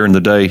cooking it during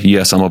the day,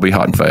 yes, I'm going to be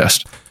hot and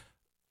fast.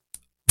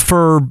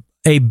 For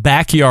a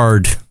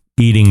backyard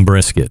eating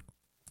brisket,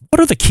 what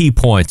are the key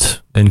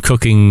points in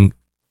cooking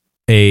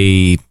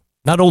a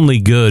not only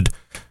good,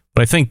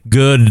 but I think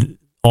good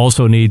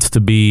also needs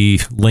to be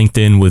linked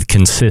in with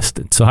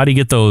consistent. So how do you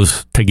get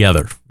those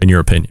together, in your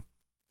opinion?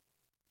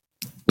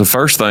 The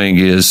first thing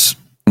is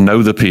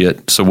know the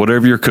pit. So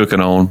whatever you're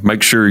cooking on,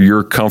 make sure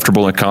you're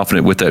comfortable and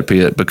confident with that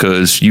pit,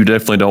 because you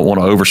definitely don't want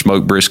to over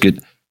smoke brisket.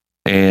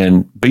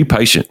 And be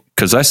patient,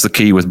 because that's the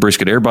key with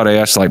brisket. Everybody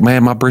asks like,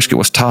 man, my brisket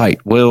was tight.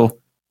 Well,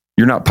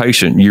 you're not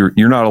patient.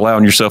 You're not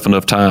allowing yourself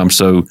enough time.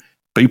 So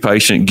be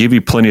patient, give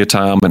you plenty of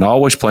time, and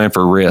always plan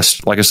for a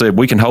rest. Like I said,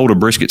 we can hold a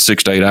brisket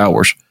 6 to 8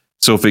 hours.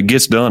 So if it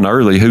gets done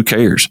early, who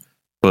cares?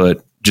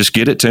 But just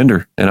get it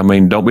tender. And I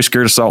mean, don't be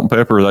scared of salt and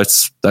pepper.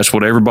 That's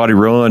what everybody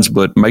runs,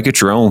 but make it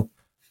your own.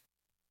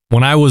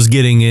 When I was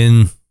getting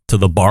into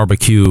the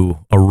barbecue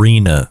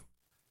arena,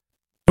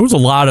 there was a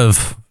lot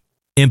of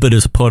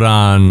impetus put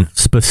on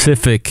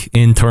specific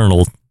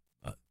internal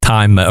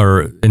time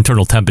or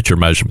internal temperature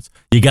measurements.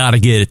 You got to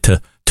get it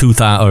to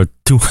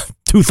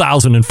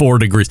 2004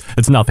 degrees.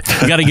 It's nothing.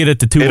 You got to get it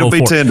to 204. It'll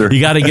be tender.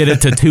 You got to get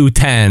it to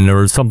 210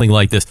 or something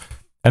like this.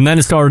 And then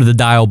it started to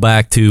dial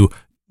back to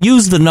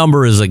use the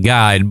number as a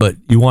guide, but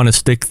you want to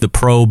stick the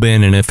probe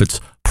in, and if it's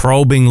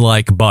probing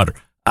like butter.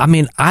 I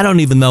mean, I don't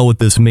even know what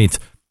this means.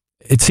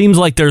 It seems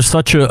like there's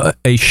such a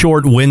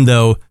short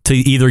window to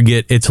either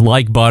get it's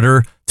like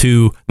butter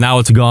to now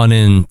it's gone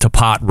into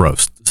pot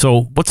roast.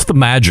 So what's the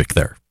magic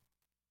there?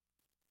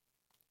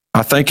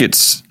 I think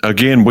it's,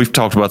 again, we've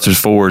talked about this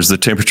before, is the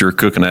temperature you're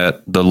cooking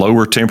at. The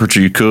lower temperature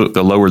you cook,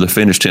 the lower the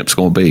finish temp's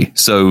going to be.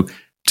 So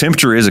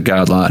temperature is a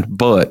guideline,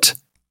 but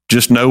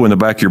just know in the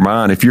back of your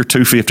mind, if you're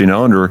 250 and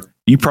under,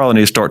 you probably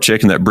need to start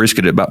checking that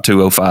brisket at about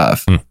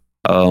 205.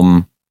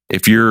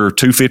 If you're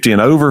 250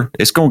 and over,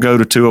 it's going to go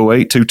to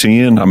 208,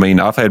 210. I mean,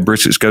 I've had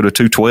briskets go to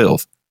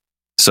 212.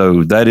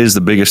 So that is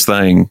the biggest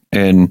thing.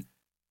 And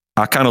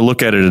I kind of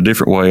look at it a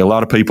different way. A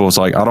lot of people is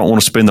like, I don't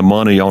want to spend the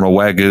money on a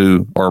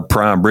Wagyu or a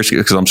prime brisket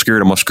because I'm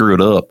scared I'm going to screw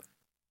it up.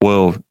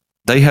 Well,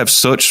 they have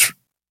such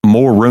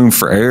more room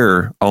for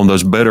error on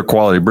those better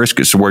quality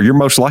briskets where you're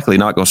most likely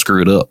not going to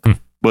screw it up.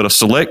 But a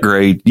select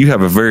grade, you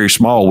have a very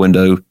small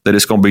window that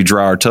it's going to be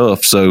dry or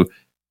tough. So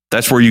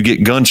that's where you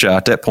get gun shy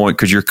at that point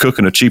because you're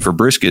cooking a cheaper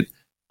brisket,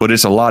 but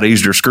it's a lot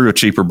easier to screw a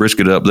cheaper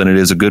brisket up than it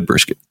is a good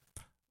brisket.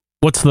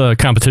 What's the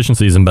competition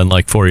season been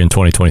like for you in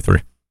 2023?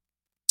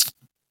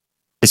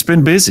 It's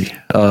been busy.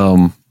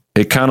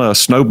 It kind of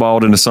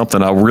snowballed into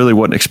something I really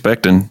wasn't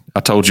expecting. I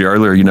told you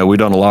earlier, we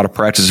done a lot of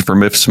practicing for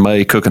Memphis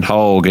May cooking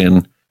hog,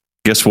 and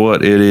guess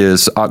what? It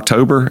is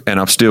October, and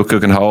I'm still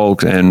cooking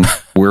hog, and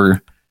we're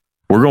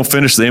going to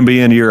finish the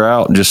MBN year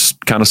out and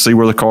just kind of see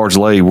where the cards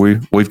lay.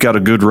 We've got a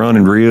good run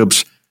in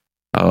ribs.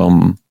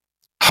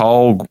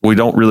 Hog, we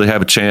don't really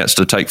have a chance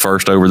to take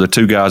first over. The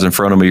two guys in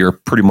front of me are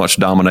pretty much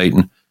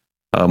dominating.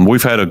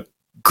 We've had a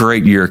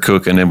great year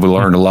cooking and we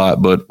learned a lot,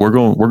 but we're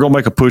going to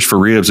make a push for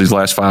ribs these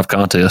last 5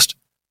 contests.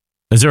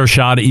 Is there a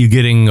shot at you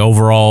getting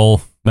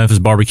overall Memphis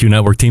Barbecue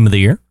Network Team of the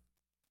Year?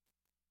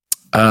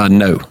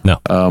 No.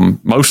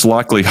 Most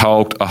likely a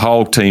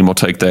hog team will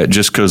take that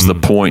just because the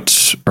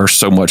points are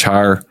so much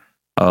higher.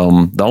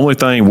 The only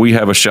thing we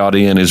have a shot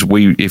in is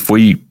if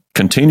we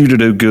continue to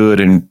do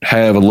good and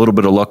have a little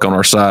bit of luck on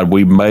our side,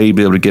 we may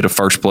be able to get a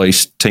first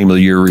place Team of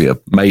the Year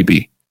rib,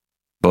 maybe,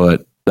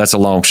 but that's a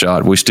long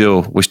shot. We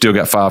still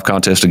got 5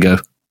 contests to go.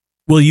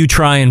 Will you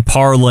try and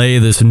parlay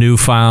this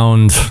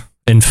newfound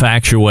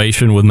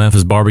infatuation with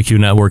Memphis Barbecue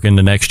Network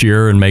into next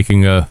year and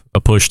making a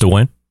push to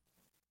win?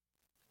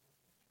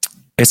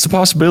 It's a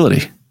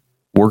possibility.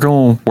 We're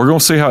going to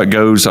see how it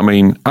goes. I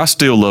mean, I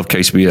still love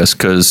KCBS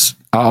because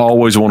I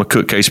always want to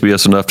cook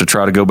KCBS enough to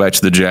try to go back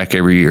to the Jack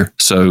every year.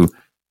 So,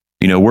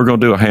 we're going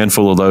to do a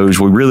handful of those.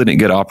 We really didn't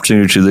get an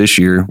opportunity to this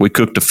year. We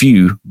cooked a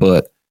few,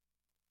 but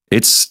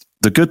it's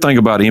the good thing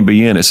about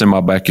MBN. It's in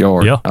my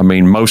backyard. Yeah. I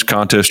mean, most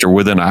contests are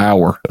within an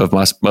hour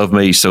of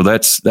me, so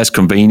that's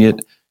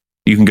convenient.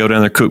 You can go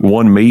down there, cook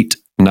one meat,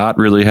 not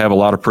really have a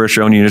lot of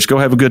pressure on you, and just go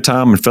have a good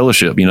time and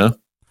fellowship.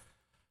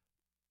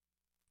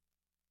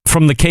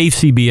 From the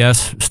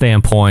KCBS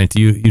standpoint,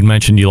 you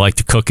mentioned you like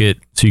to cook it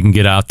so you can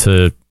get out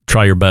to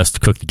try your best to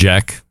cook the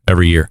Jack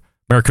every year.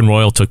 American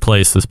Royal took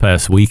place this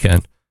past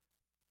weekend.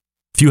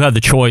 If you had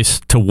the choice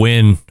to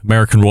win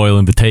American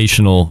Royal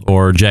Invitational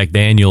or Jack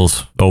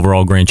Daniel's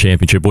overall Grand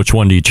Championship, which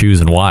one do you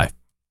choose and why?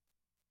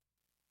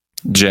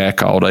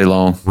 Jack all day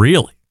long.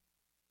 Really?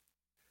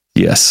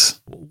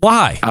 Yes.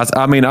 Why?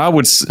 I mean, I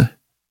would,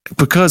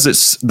 because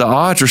the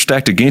odds are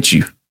stacked against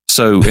you.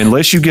 So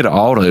unless you get an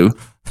auto,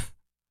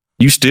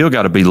 you still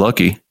got to be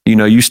lucky.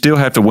 You still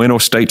have to win a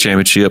state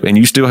championship and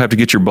you still have to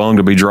get your bung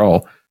to be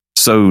draw.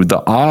 So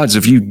the odds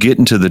of you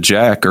getting to the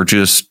Jack are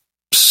just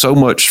so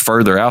much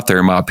further out there,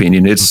 in my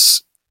opinion.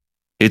 It's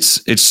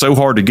so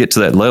hard to get to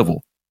that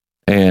level.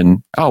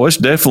 And it's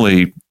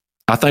definitely,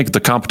 I think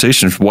the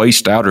competition's way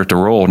stouter at the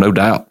Royal, no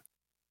doubt.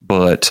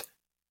 But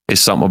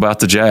it's something about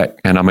the Jack.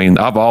 And I mean,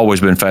 I've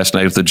always been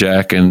fascinated with the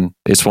Jack, and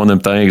it's one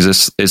of them things.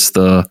 It's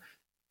the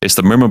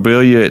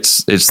memorabilia,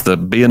 it's the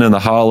being in the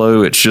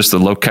hollow, it's just the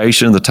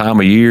location, the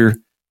time of year.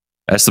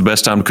 That's the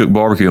best time to cook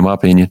barbecue, in my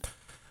opinion.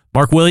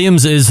 Mark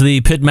Williams is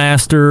the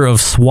pitmaster of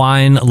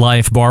Swine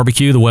Life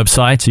Barbecue, the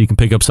website, so you can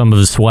pick up some of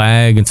his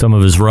swag and some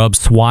of his rubs,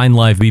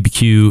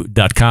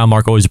 swinelifebbq.com.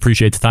 Mark, always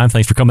appreciate the time.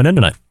 Thanks for coming in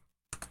tonight.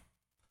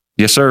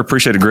 Yes, sir.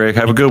 Appreciate it, Greg.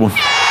 Have a good one.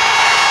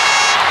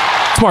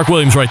 It's Mark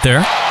Williams right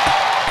there.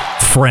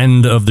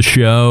 Friend of the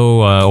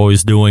show,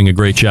 always doing a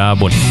great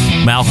job when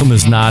Malcolm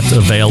is not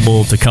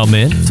available to come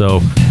in. So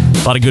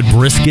a lot of good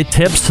brisket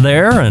tips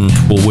there, and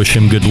we'll wish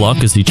him good luck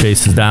as he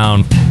chases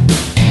down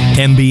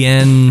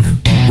MBN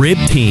rib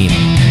team,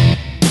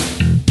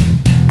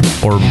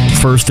 or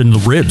first in the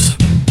ribs.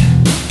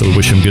 So we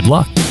wish him good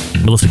luck.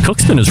 Melissa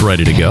Cookston is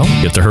ready to go.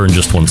 Get to her in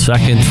just 1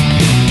 second.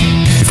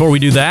 Before we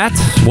do that,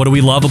 what do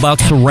we love about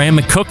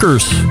ceramic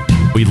cookers?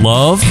 We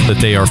love that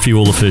they are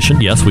fuel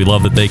efficient. Yes, we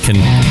love that they can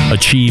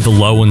achieve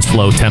low and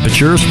slow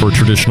temperatures for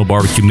traditional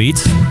barbecue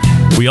meats.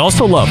 We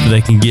also love that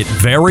they can get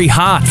very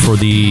hot for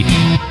the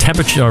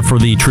temperature, for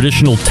the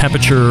traditional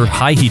temperature,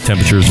 high heat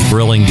temperatures,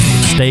 grilling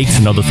steaks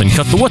and other things.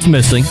 But what's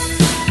missing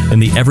in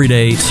the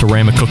everyday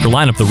ceramic cooker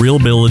lineup? The real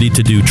ability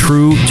to do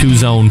true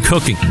two-zone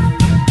cooking.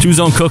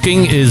 Two-zone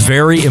cooking is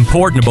very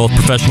important to both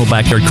professional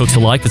backyard cooks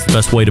alike. It's the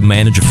best way to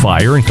manage a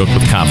fire and cook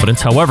with confidence.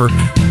 However,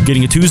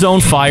 getting a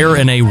two-zone fire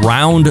in a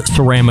round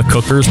ceramic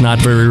cooker is not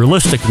very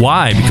realistic.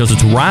 Why? Because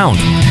it's round.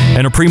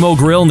 And a Primo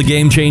grill in the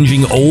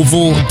game-changing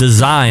oval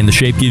design, the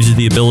shape gives you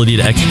the ability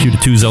to execute a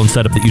two-zone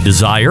setup that you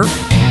desire.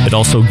 It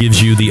also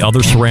gives you the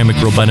other ceramic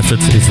grill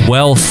benefits as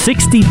well.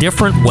 60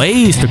 different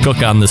ways to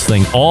cook on this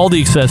thing. All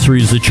the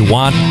accessories that you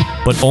want,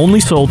 but only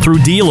sold through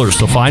dealers.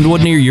 So find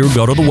one near you.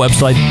 Go to the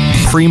website,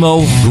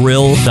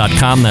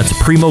 primogrill.com. That's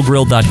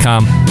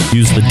primogrill.com.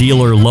 Use the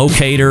dealer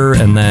locator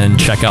and then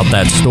check out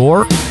that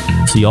store.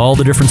 See all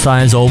the different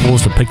size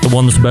ovals and pick the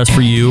one that's best for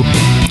you.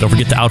 Don't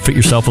forget to outfit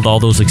yourself with all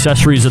those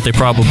accessories that they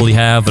probably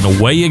have, and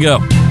away you go.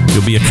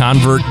 You'll be a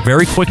convert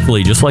very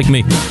quickly, just like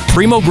me.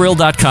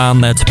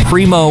 primogrill.com. That's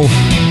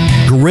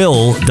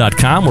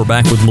primogrill.com. We're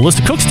back with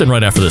Melissa Cookston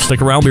right after this.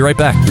 Stick around. We'll be right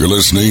back. You're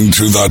listening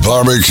to the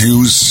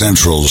Barbecue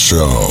Central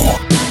Show.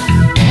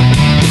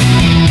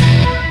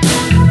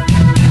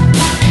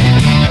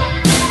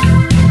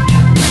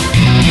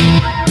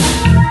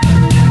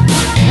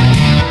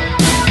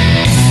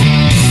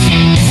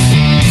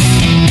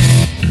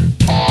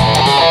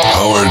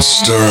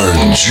 Stern,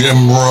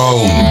 Jim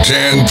Rome,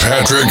 Dan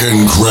Patrick,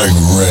 and Greg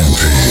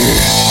Rempe.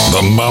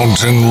 The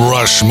Mountain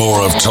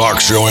Rushmore of talk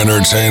show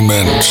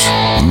entertainment.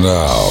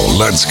 Now,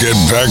 let's get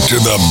back to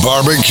the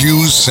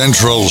Barbecue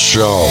Central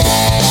Show.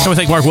 I want to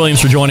thank Mark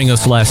Williams for joining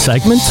us last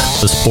segment.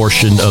 This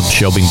portion of the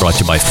show being brought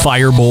to you by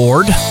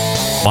Fireboard.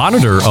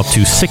 Monitor up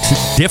to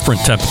 6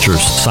 different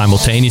temperatures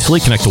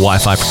simultaneously. Connect to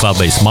Wi-Fi for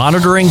cloud-based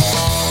monitoring.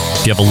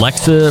 If you have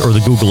Alexa or the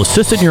Google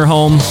Assistant in your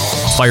home,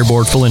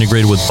 Fireboard fully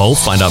integrated with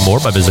both. Find out more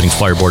by visiting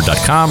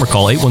fireboard.com or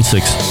call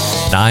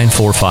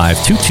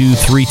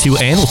 816-945-2232.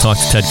 And we'll talk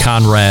to Ted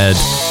Conrad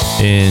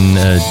in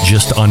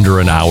just under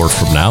an hour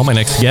from now. My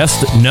next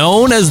guest,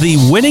 known as the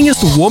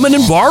winningest woman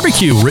in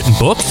barbecue, written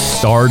books,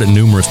 starred in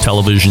numerous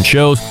television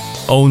shows,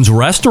 owns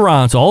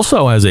restaurants,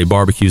 also has a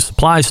barbecue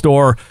supply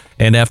store,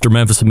 and after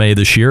Memphis in May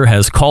this year,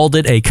 has called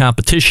it a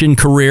competition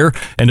career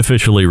and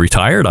officially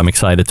retired. I'm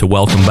excited to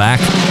welcome back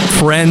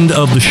friend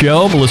of the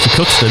show, Melissa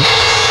Cookston.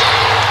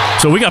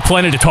 So we got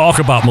plenty to talk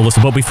about,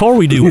 Melissa, but before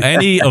we do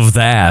any of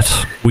that,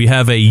 we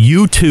have a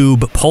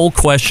YouTube poll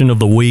question of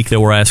the week that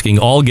we're asking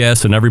all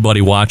guests and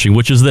everybody watching,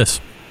 which is this.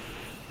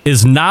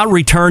 Is not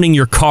returning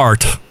your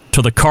cart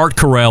to the cart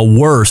corral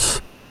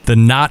worse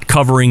than not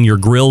covering your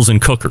grills and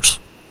cookers?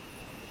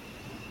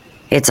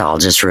 It's all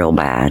just real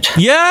bad.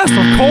 Yes,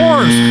 of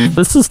course.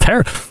 This is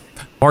terrible.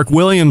 Mark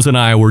Williams and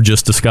I were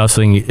just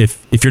discussing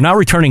if you're not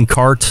returning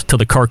carts to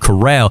the cart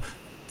corral,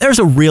 there's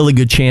a really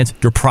good chance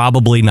you're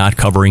probably not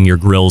covering your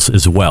grills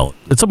as well.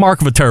 It's a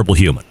mark of a terrible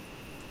human.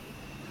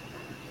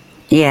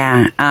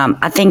 Yeah,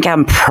 I think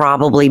I'm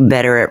probably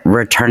better at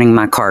returning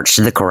my carts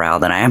to the corral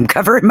than I am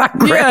covering my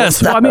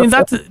grills. Yes, I mean,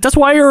 that's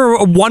why you're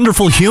a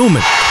wonderful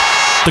human.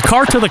 The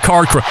cart to the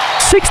cart.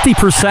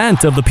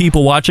 60% of the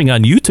people watching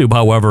on YouTube,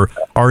 however,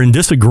 are in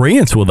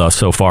disagreement with us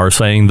so far,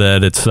 saying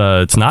that it's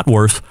not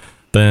worse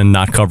than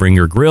not covering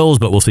your grills,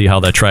 but we'll see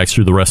how that tracks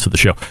through the rest of the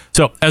show.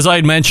 So, as I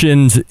had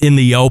mentioned in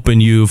the open,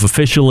 you've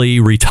officially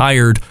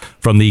retired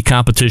from the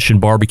competition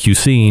barbecue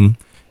scene.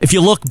 If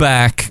you look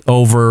back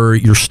over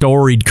your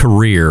storied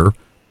career,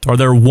 are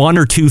there one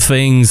or two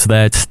things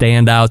that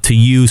stand out to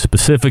you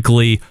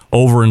specifically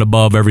over and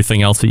above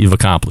everything else that you've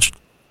accomplished?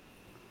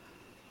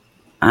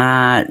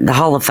 The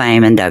Hall of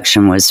Fame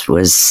induction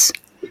was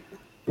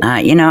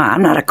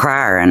I'm not a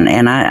crier,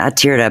 and I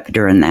teared up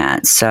during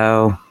that.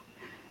 So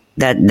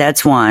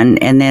that's one.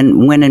 And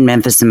then winning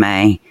Memphis in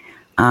May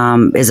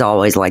is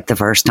always like the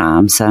first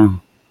time.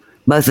 So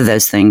both of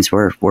those things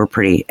were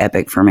pretty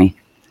epic for me.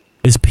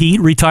 Is Pete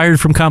retired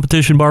from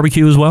competition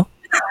barbecue as well?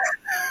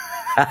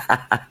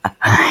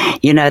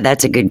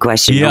 That's a good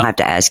question. Yeah. You'll have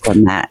to ask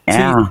him that.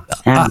 Yeah.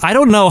 I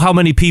don't know how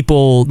many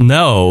people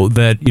know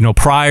that,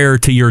 prior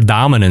to your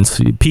dominance,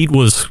 Pete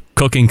was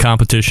cooking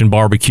competition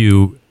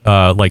barbecue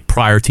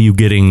prior to you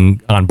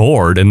getting on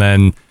board. And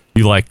then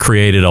you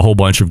created a whole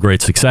bunch of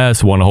great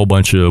success, won a whole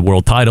bunch of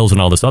world titles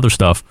and all this other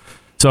stuff.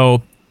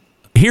 So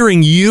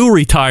hearing you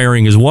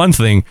retiring is one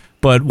thing,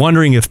 but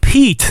wondering if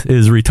Pete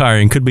is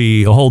retiring could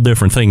be a whole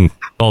different thing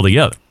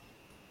altogether.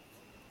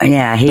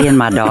 Yeah, he and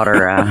my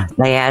daughter,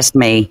 they asked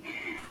me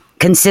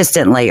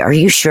consistently, "Are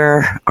you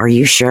sure? Are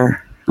you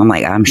sure?" I'm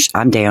like, I'm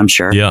damn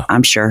sure. Yeah,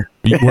 I'm sure.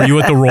 Were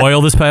you at the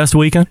Royal this past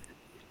weekend?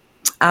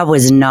 I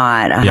was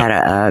not. I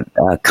had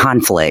a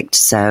conflict,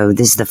 so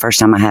this is the first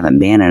time I haven't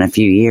been in a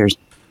few years.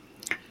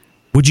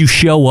 Would you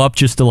show up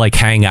just to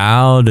hang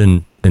out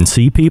and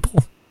see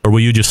people, or will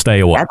you just stay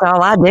away? That's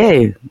all I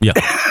do. Yeah.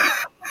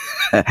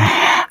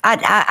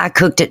 I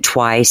cooked it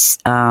twice.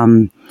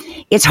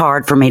 It's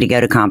hard for me to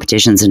go to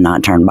competitions and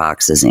not turn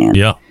boxes in.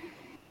 Yeah.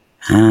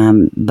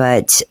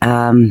 But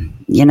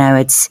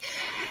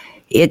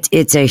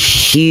it's a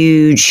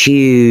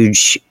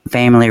huge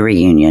family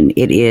reunion.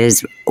 It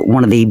is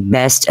one of the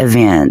best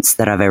events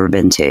that I've ever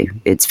been to.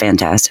 It's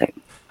fantastic.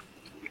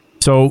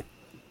 So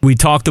we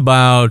talked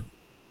about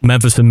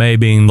Memphis in May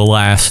being the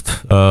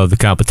last of the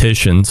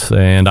competitions,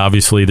 and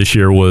obviously this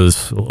year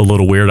was a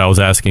little weird. I was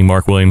asking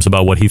Mark Williams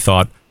about what he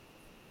thought.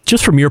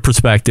 Just from your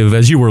perspective,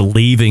 as you were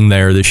leaving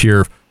there this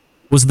year,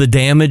 was the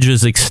damage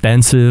as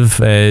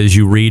extensive as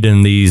you read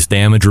in these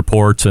damage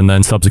reports and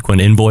then subsequent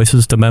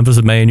invoices to Memphis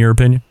in May, in your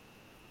opinion?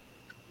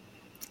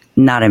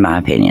 Not in my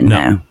opinion,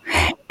 no.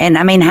 And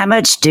I mean, how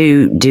much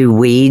do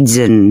weeds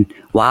and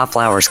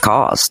wildflowers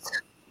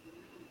cost?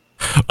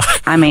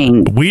 I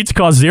mean, weeds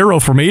cost zero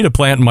for me to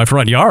plant in my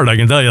front yard. I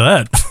can tell you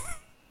that.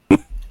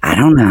 I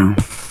don't know.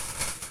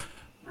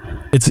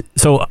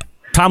 So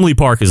Tom Lee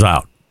Park is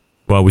out.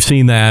 Well, we've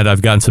seen that.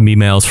 I've gotten some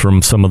emails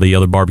from some of the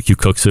other barbecue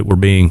cooks that were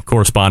being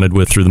corresponded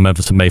with through the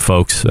Memphis in May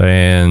folks,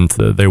 and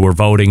they were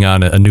voting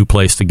on a new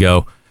place to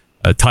go.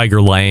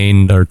 Tiger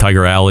Lane or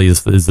Tiger Alley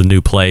is the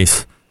new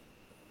place.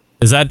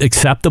 Is that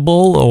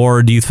acceptable,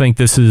 or do you think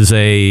this is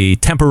a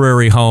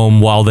temporary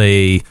home while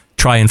they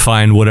try and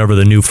find whatever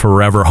the new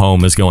forever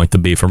home is going to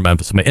be for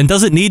Memphis in May? And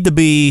does it need to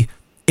be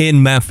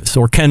in Memphis,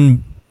 or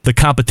can the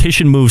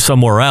competition move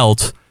somewhere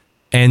else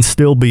and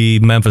still be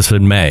Memphis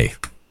in May?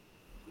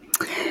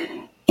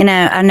 You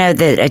know, I know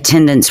that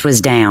attendance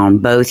was down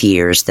both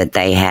years that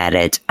they had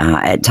it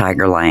at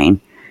Tiger Lane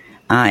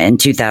in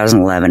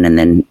 2011 and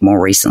then more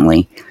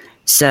recently.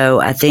 So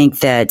I think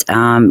that,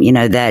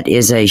 that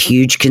is a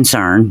huge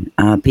concern.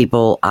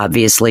 People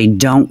obviously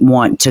don't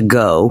want to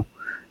go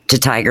to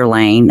Tiger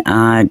Lane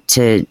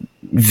to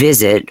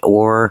visit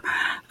or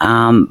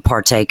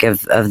partake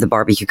of the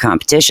barbecue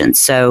competition.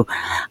 So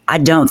I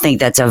don't think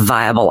that's a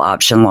viable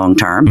option long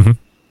term. Mm-hmm.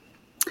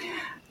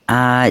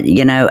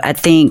 I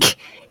think,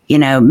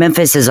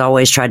 Memphis has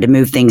always tried to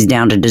move things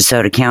down to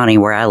DeSoto County,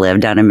 where I live,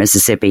 down in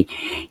Mississippi.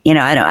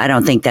 I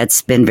don't think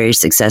that's been very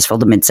successful.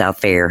 The Mid-South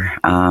Fair,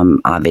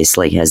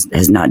 obviously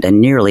has not done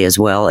nearly as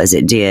well as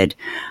it did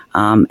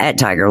at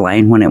Tiger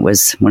Lane when it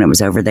was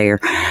over there.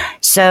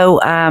 So,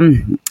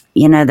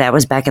 that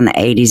was back in the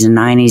 80s and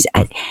 90s.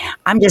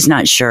 I'm just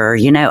not sure.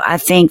 I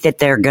think that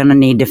they're going to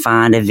need to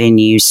find a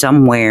venue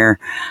somewhere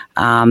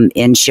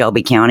in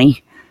Shelby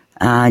County,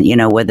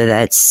 whether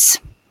that's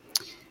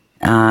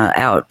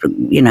out,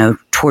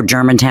 toward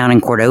Germantown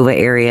and Cordova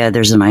area.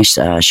 There's a nice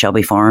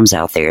Shelby Farms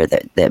out there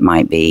that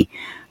might be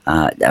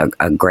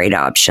a great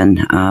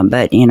option.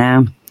 But,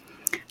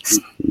 it's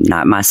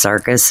not my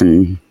circus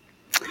and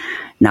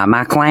not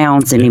my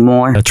clowns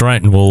anymore. That's right.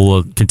 And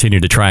we'll continue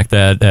to track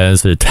that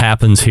as it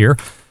happens here.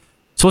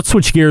 So let's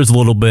switch gears a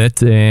little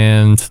bit.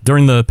 And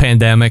during the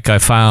pandemic, I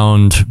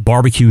found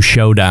Barbecue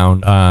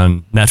Showdown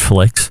on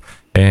Netflix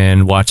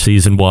and watched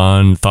season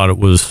 1. Thought it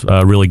was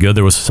really good.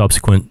 There was a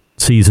subsequent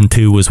season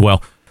 2 as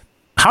well.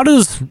 How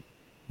does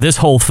this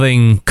whole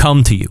thing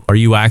come to you? Are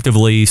you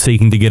actively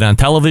seeking to get on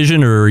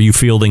television, or are you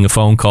fielding a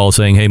phone call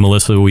saying, "Hey,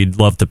 Melissa, we'd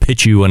love to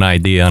pitch you an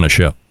idea on a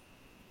show"?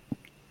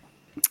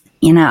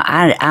 I'm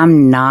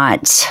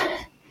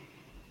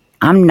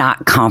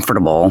not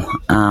comfortable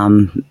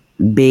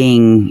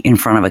being in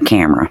front of a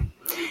camera.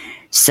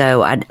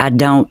 So I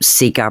don't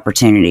seek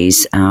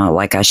opportunities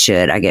like I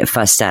should. I get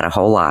fussed at a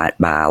whole lot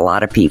by a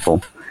lot of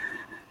people.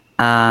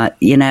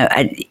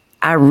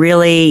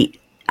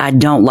 I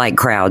don't like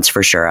crowds,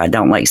 for sure. I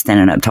don't like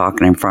standing up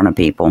talking in front of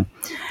people.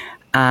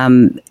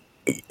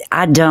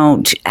 I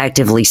don't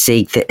actively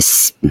seek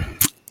this.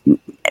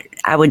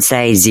 I would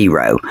say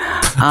zero.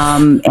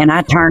 And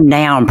I turn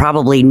down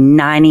probably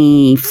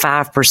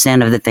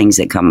 95% of the things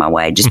that come my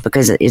way just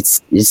because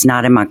it's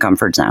not in my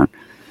comfort zone.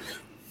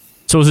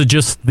 So is it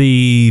just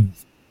the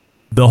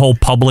whole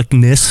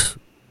publicness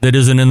that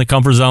isn't in the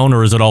comfort zone,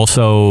 or is it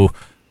also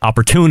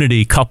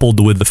opportunity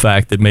coupled with the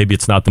fact that maybe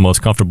it's not the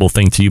most comfortable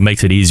thing to you,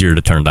 makes it easier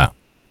to turn down?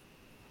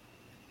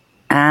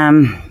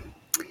 I'm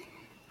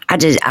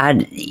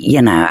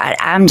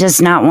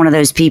just not one of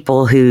those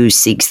people who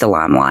seeks the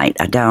limelight.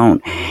 I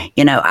don't,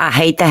 I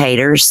hate the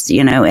haters,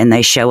 and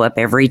they show up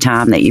every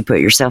time that you put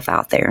yourself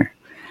out there.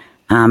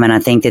 And I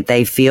think that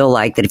they feel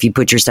like that if you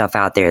put yourself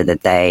out there,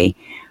 that they,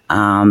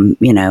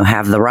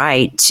 have the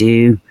right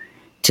to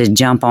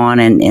jump on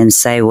and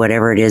say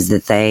whatever it is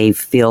that they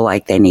feel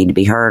like they need to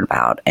be heard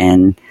about.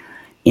 And,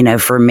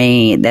 for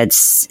me,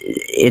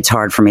 it's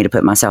hard for me to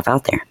put myself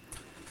out there.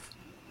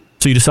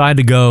 So you decide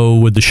to go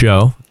with the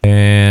show,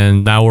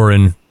 and now we're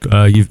in,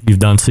 you've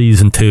done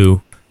season 2.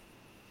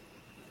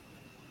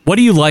 What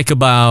do you like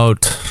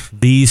about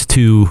these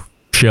two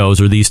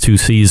shows or these 2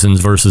 seasons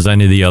versus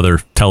any of the other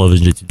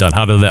television that you've done?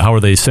 How are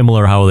they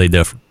similar? How are they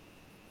different?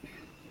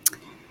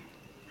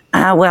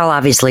 Well,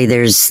 obviously,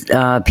 there's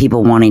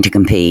people wanting to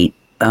compete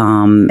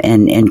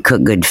and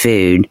cook good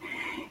food.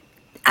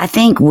 I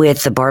think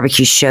with the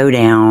Barbecue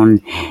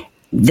Showdown,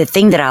 the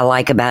thing that I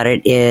like about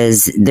it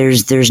is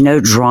there's no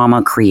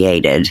drama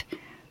created.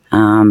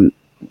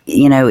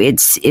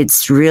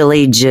 It's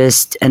really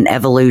just an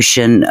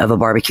evolution of a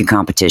barbecue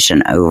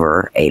competition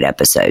over 8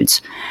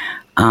 episodes.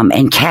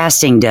 And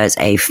casting does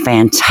a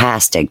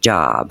fantastic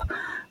job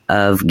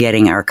of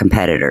getting our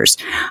competitors.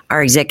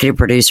 Our executive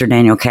producer,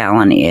 Daniel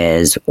Callan,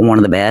 is one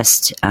of the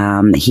best.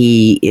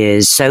 He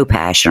is so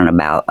passionate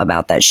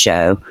about that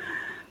show.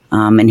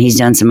 And he's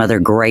done some other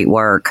great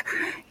work.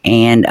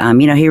 And,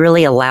 he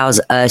really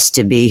allows us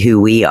to be who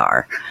we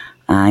are.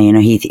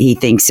 He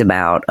thinks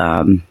about,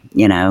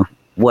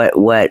 what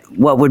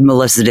would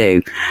Melissa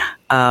do?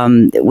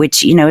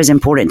 Which, is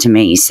important to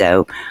me.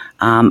 So,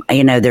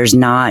 there's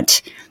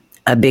not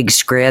a big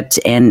script,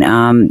 and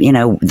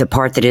the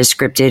part that is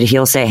scripted,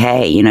 he'll say,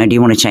 "Hey, do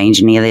you want to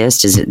change any of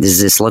this? Does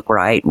this look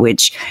right?"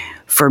 Which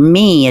for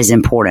me is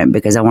important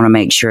because I want to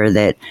make sure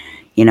that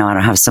I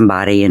don't have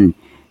somebody in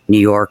New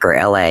York or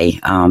LA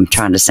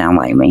trying to sound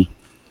like me.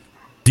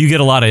 Do you get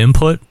a lot of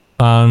input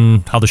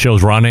on how the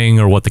show's running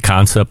or what the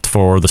concept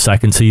for the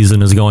second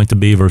season is going to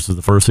be versus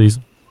the first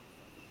season?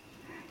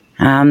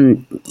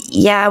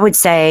 Yeah, I would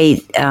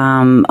say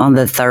on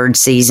the third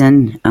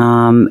season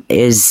I've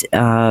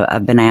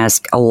been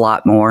asked a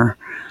lot more,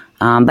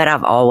 but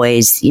I've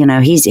always,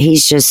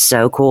 he's just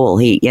so cool.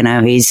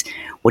 He's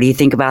what do you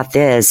think about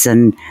this?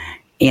 And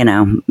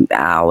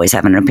I always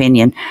have an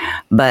opinion,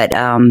 but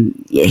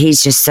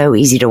he's just so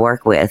easy to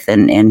work with,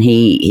 and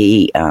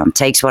he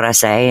takes what I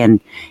say and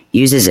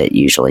uses it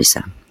usually.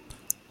 So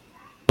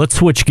let's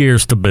switch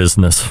gears to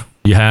business.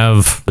 You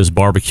have this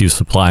barbecue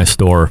supply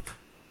store.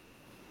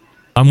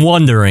 I'm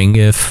wondering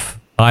if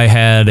I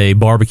had a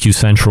Barbecue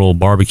Central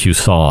barbecue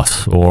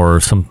sauce or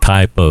some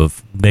type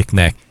of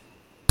knick-knack,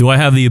 do I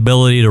have the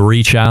ability to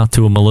reach out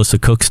to a Melissa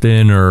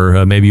Cookston,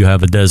 or maybe you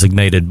have a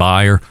designated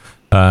buyer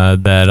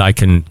that I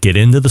can get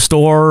into the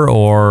store,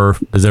 or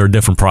is there a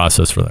different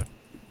process for that?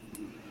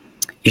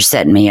 You're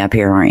setting me up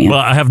here, aren't you? Well,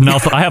 I have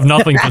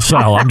nothing to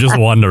sell. I'm just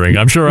wondering.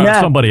 I'm sure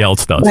somebody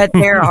else does. But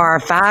there are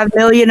 5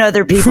 million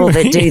other people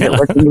that do that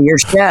listen to your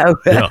show.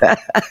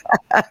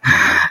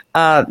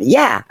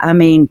 Yeah. I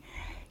mean,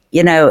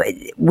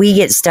 we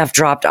get stuff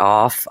dropped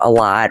off a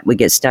lot. We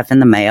get stuff in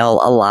the mail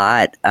a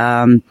lot.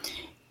 And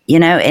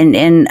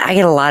I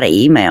get a lot of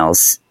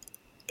emails.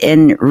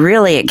 And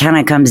really, it kind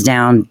of comes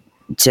down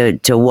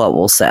to what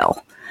will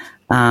sell.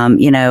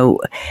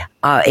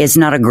 It's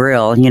not a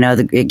grill,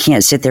 it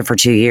can't sit there for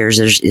 2 years.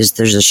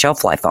 There's a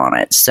shelf life on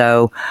it.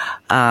 So,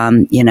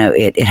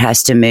 it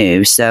has to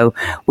move. So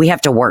we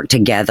have to work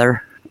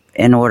together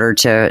in order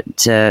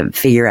to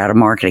figure out a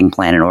marketing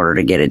plan in order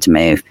to get it to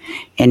move.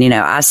 And,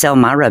 I sell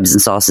my rubs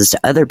and sauces to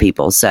other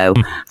people. So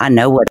I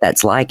know what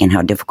that's like and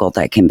how difficult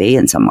that can be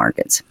in some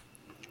markets.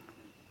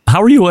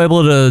 How are you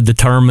able to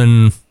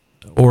determine,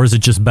 or is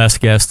it just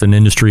best guess and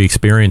industry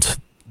experience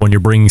when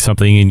you're bringing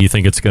something and you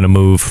think it's going to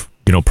move,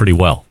 pretty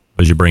well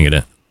as you bring it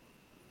in?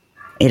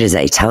 It is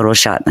a total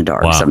shot in the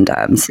dark. Wow.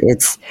 Sometimes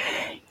it's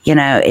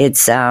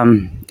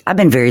I've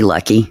been very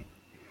lucky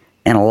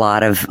in a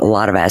lot of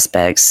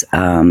aspects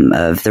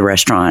of the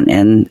restaurant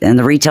and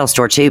the retail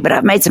store too, but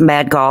I've made some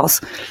bad calls.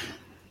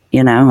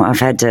 I've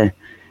had to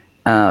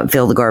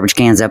fill the garbage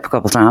cans up a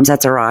couple times.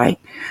 That's all right.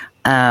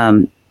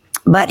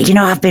 But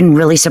I've been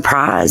really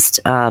surprised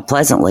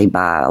pleasantly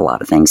by a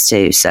lot of things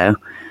too. So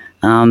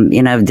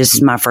this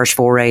is my first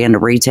foray into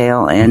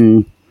retail,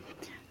 and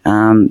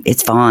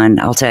it's fun.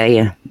 I'll tell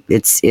you,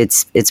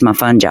 it's my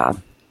fun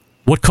job.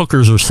 What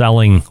cookers are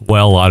selling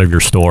well out of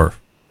your store?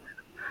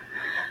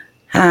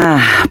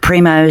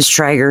 Primos,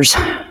 Traegers.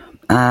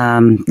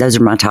 Those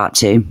are my top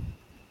two.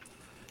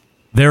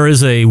 There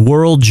is a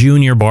World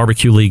Junior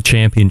Barbecue League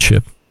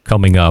Championship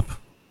coming up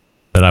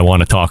that I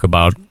want to talk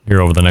about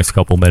here over the next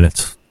couple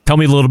minutes. Tell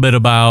me a little bit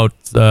about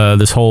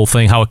this whole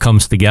thing, how it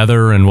comes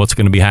together, and what's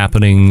going to be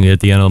happening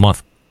at the end of the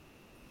month.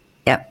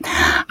 Yep.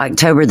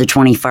 October the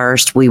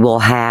 21st, we will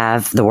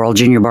have the World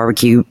Junior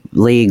Barbecue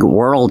League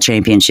World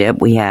Championship.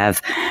 We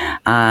have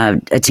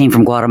a team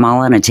from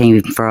Guatemala and a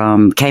team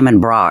from Cayman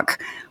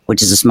Brac,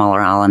 which is a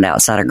smaller island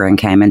outside of Grand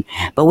Cayman.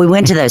 But we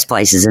went to those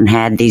places and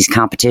had these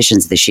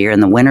competitions this year,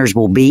 and the winners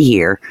will be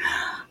here.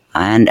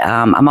 And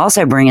I'm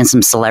also bringing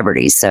some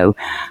celebrities. So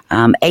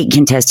 8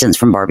 contestants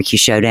from Barbecue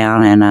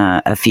Showdown and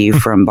a few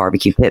from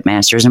Barbecue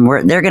Pitmasters.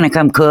 And they're going to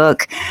come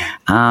cook,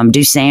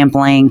 do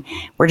sampling.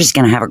 We're just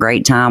going to have a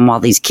great time while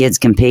these kids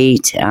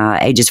compete,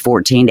 ages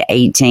 14 to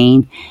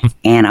 18.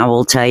 And I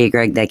will tell you,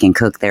 Greg, they can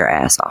cook their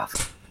ass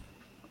off.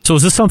 So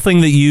is this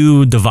something that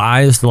you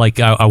devised?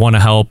 Like, I want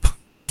to help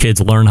kids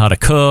learn how to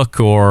cook,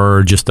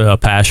 or just a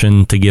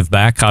passion to give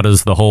back? How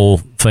does the whole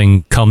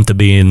thing come to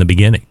be in the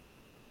beginning?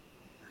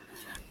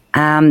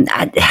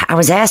 I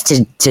was asked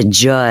to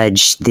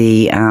judge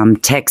the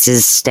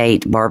Texas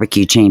State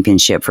Barbecue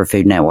Championship for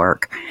Food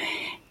Network.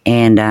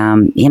 And,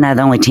 the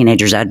only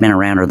teenagers I'd been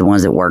around are the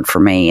ones that worked for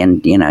me.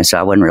 And, so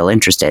I wasn't real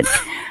interested.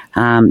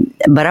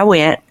 But I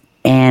went,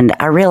 and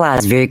I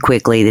realized very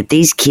quickly that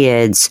these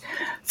kids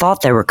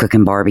thought they were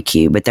cooking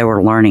barbecue, but they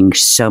were learning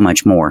so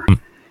much more.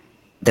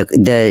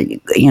 The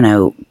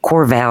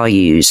core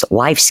values,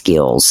 life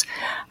skills.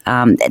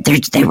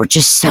 They were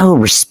just so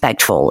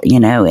respectful,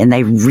 and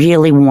they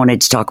really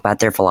wanted to talk about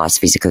their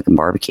philosophies of cooking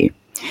barbecue.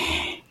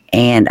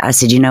 And I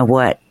said, you know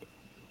what?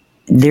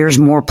 There's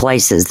more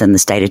places than the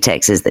state of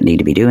Texas that need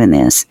to be doing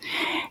this.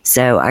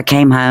 So I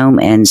came home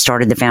and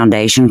started the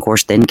foundation. Of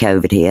course, then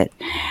COVID hit.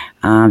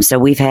 So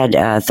we've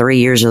had 3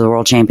 years of the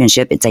World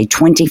Championship. It's a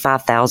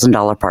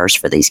 $25,000 purse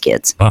for these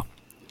kids. Wow.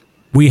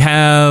 We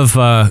have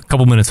a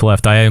couple minutes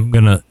left. I am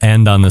going to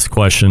end on this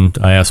question.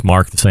 I asked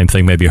Mark the same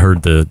thing. Maybe you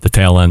heard the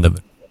tail end of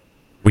it.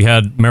 We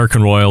had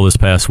American Royal this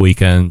past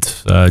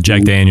weekend.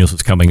 Jack Daniels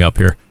is coming up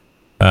here.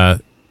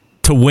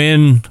 To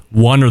win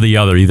one or the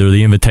other, either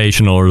the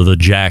Invitational or the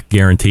Jack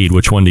Guaranteed,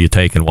 which one do you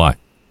take and why?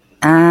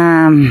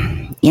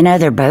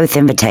 They're both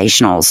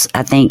invitationals.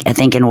 I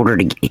think in order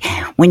to,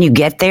 when you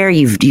get there,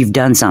 you've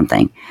done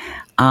something.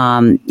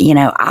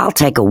 I'll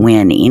take a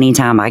win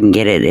anytime I can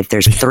get it. If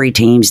there's 3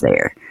 teams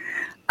there,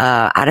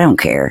 I don't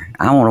care.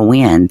 I want to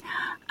win.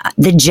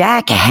 The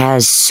Jack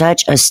has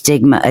such a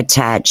stigma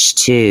attached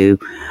to,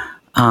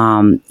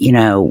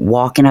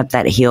 walking up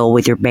that hill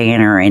with your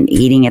banner and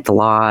eating at the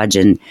lodge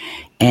and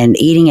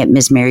eating at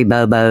Miss Mary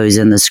Bobo's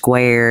in the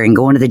square and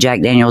going to the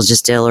Jack Daniel's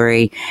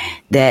distillery,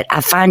 that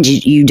I find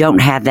you don't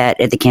have that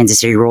at the Kansas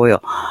City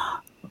Royal.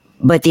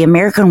 But the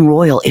American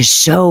Royal is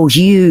so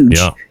huge.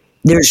 Yeah.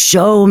 There's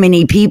so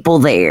many people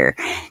there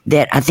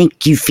that I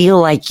think you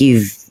feel like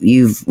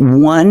you've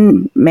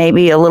won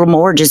maybe a little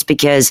more just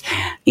because,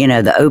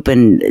 the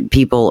open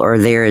people are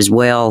there as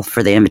well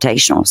for the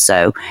invitational.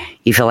 So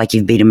you feel like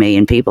you've beat 1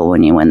 million people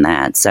when you win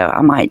that. So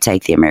I might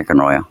take the American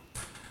Royal.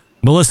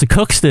 Melissa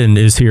Cookston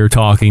is here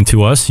talking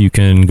to us. You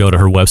can go to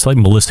her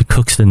website,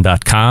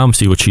 melissacookston.com,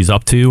 see what she's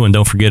up to. And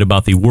don't forget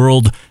about the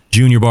World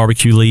Junior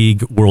Barbecue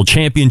League World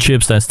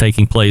Championships. That's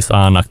taking place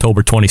on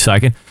October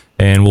 22nd.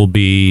 And we'll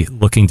be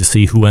looking to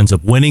see who ends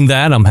up winning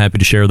that. I'm happy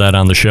to share that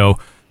on the show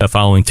the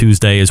following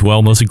Tuesday as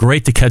well. Melissa,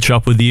 great to catch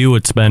up with you.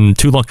 It's been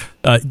too long.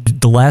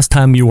 The last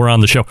time you were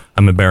on the show,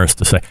 I'm embarrassed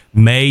to say,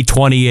 May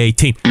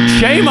 2018.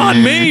 Shame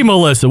on me,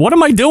 Melissa. What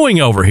am I doing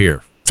over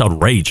here? It's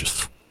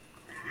outrageous.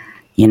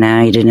 You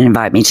didn't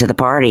invite me to the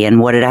party.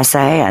 And what did I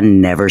say? I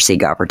never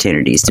seek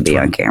opportunities to be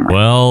on camera.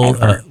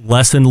 Well,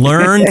 lesson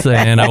learned,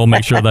 and I will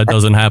make sure that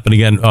doesn't happen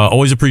again.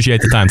 Always appreciate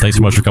the time. Thanks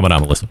so much for coming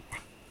on, Melissa.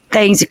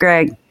 Thanks,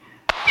 Greg.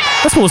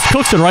 That's Melissa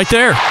Cookston right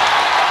there.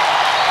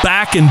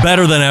 Back and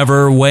better than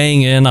ever,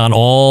 weighing in on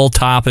all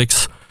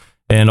topics,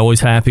 and always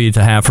happy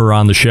to have her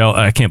on the show.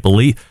 I can't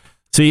believe.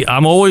 See,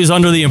 I'm always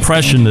under the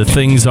impression that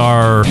things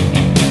are,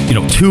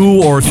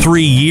 2 or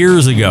 3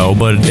 years ago,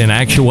 but in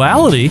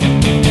actuality,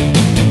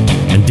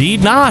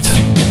 indeed not.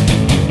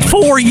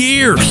 4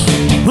 years.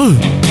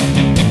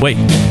 Wait,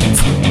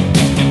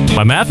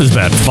 my math is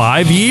bad.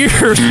 5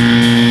 years.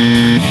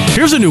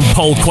 Here's a new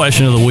poll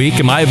question of the week.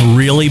 Am I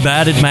really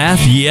bad at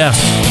math? Yes.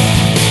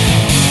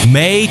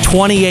 May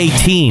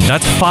 2018.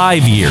 That's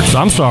 5 years.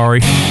 I'm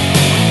sorry.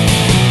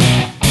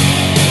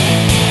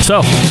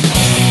 So,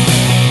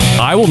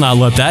 I will not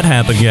let that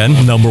happen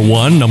again. Number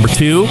 1. Number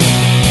 2,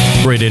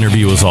 great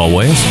interview as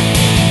always.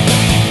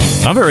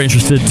 I'm very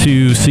interested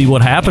to see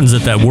what happens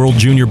at that World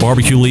Junior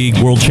Barbecue League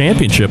World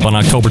Championship on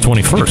October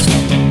 21st.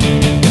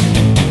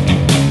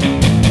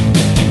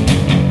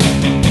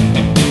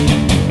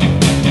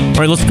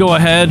 All right, let's go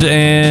ahead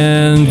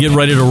and get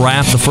ready to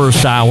wrap the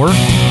first hour.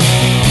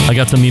 I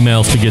got some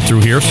emails to get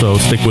through here, so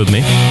stick with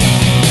me.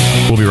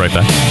 We'll be right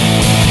back.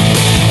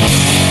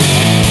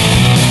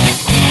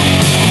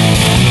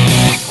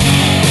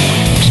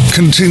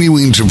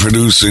 Continuing to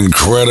produce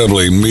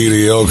incredibly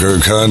mediocre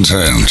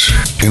content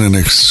in an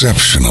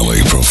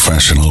exceptionally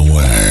professional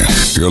way.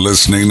 You're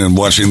listening and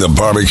watching the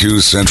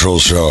Barbecue Central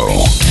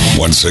Show.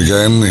 Once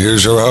again,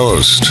 here's your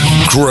host,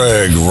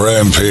 Greg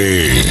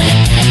Rempe.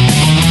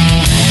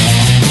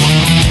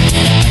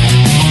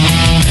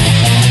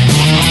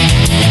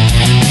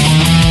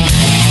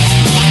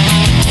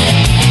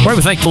 All right,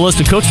 we thank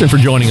Melissa Cookston for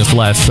joining us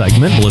last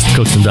segment.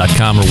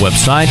 MelissaCookston.com, her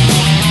website.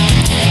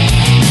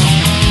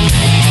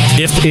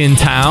 If in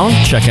town,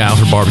 check out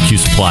her barbecue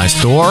supply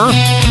store.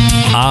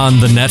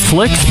 On the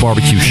Netflix,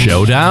 Barbecue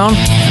Showdown.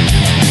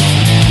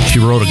 She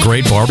wrote a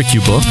great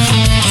barbecue book,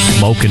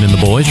 Smoking in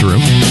the Boys'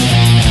 Room.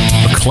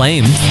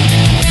 Acclaimed.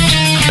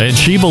 And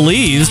she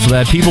believes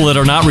that people that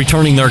are not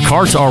returning their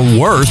carts are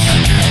worse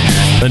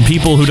than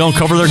people who don't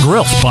cover their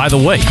grills. By the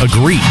way,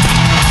 agreed.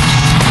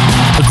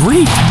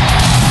 Agreed.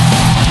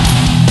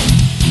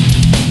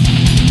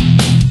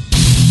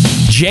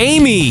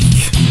 Jamie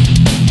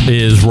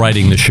is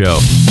writing the show.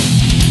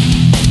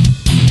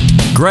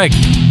 Greg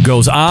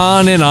goes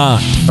on and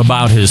on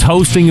about his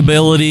hosting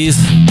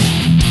abilities.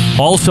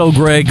 Also,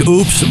 Greg,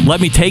 oops, let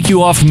me take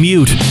you off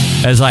mute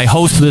as I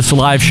host this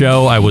live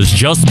show I was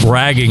just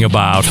bragging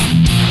about.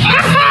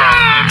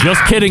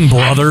 Just kidding,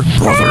 brother.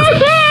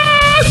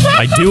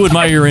 I do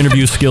admire your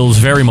interview skills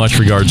very much.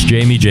 Regards,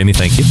 Jamie. Jamie,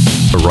 thank you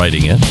for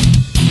writing it.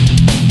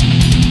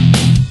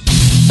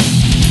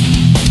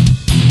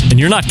 And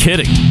you're not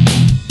kidding.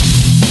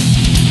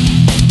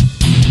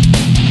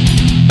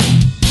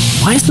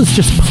 Why is this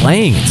just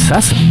playing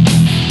incessant?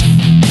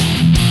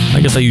 I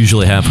guess I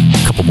usually have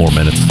a couple more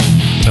minutes.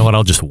 You know what?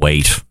 I'll just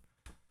wait.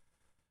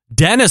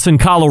 Dennis in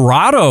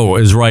Colorado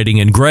is writing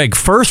in. Greg,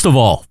 first of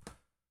all,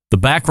 the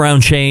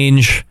background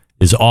change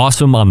is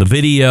awesome on the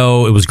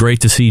video. It was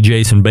great to see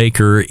Jason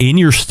Baker in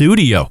your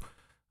studio.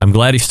 I'm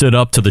glad he stood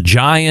up to the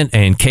giant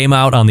and came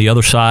out on the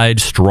other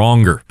side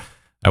stronger.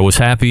 I was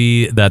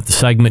happy that the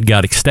segment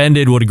got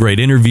extended. What a great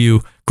interview.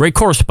 Great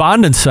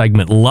correspondence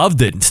segment.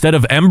 Loved it. Instead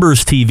of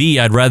Embers TV,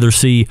 I'd rather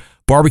see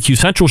Barbecue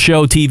Central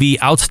Show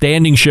TV.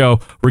 Outstanding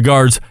show.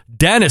 Regards,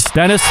 Dennis.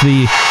 Dennis,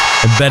 the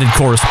embedded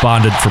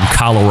correspondent from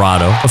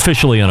Colorado.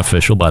 Officially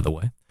unofficial, by the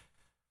way.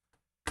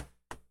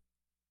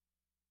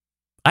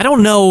 I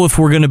don't know if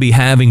we're going to be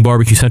having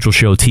Barbecue Central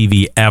Show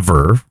TV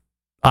ever.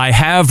 I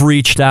have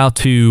reached out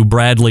to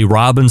Bradley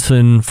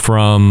Robinson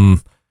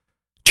from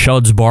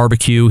Chud's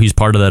Barbecue. He's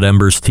part of that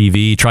Embers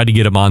TV. Tried to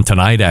get him on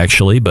tonight,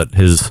 actually, but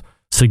his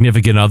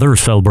significant other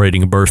is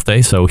celebrating a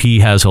birthday, so he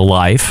has a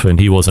life, and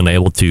he wasn't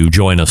able to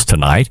join us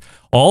tonight.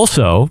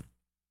 Also,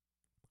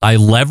 I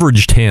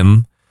leveraged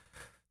him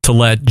to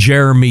let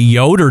Jeremy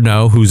Yoder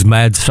know, who's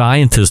Mad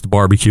Scientist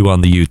Barbecue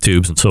on the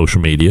YouTubes and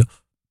social media,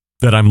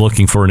 that I'm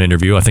looking for an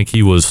interview. I think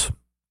he was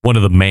one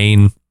of the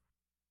main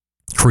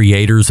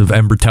creators of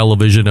Ember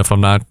Television, if I'm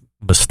not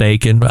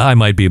mistaken. I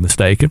might be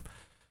mistaken.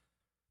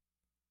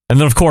 And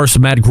then, of course,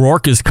 Matt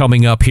Groark is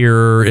coming up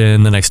here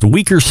in the next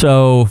week or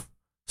so.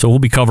 So we'll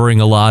be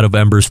covering a lot of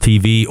Embers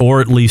TV,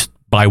 or at least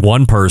by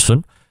one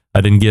person.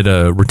 I didn't get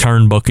a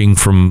return booking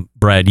from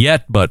Brad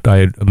yet, but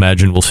I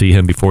imagine we'll see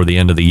him before the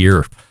end of the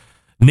year.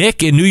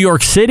 Nick in New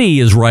York City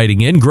is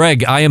writing in.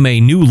 Greg, I am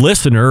a new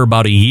listener,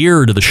 about a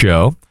year to the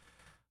show.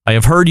 I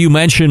have heard you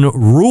mention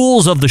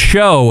rules of the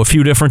show a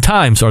few different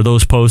times. Are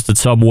those posted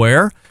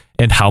somewhere?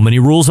 And how many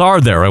rules are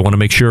there? I want to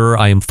make sure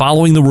I am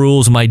following the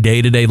rules of my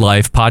day-to-day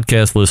life.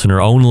 Podcast listener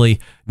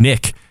only.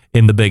 Nick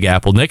in the Big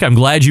Apple. Nick, I'm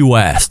glad you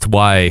asked.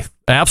 Why,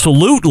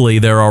 absolutely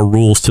there are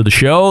rules to the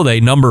show.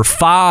 They number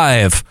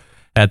 5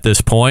 at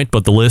this point,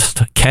 but the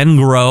list can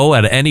grow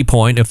at any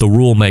point if the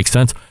rule makes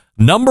sense.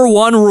 Number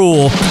 1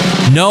 rule,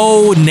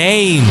 no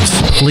names,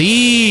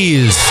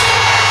 please.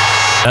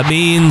 That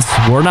means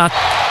we're not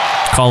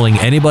calling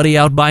anybody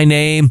out by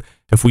name.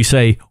 If we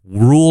say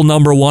rule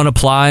number 1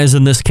 applies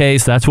in this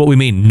case, that's what we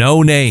mean.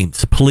 No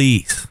names,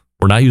 please.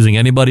 We're not using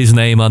anybody's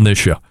name on this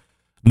show.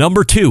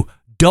 Number 2,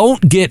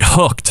 don't get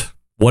hooked.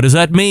 What does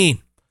that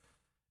mean?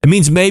 It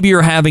means maybe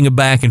you're having a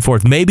back and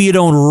forth. Maybe you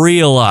don't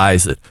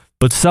realize it,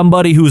 but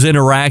somebody who's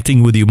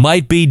interacting with you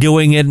might be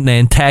doing it in an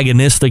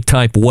antagonistic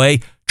type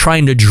way,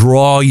 trying to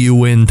draw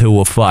you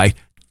into a fight.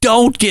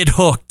 Don't get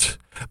hooked.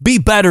 Be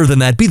better than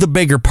that. Be the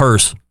bigger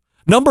person.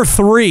 Number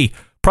 3,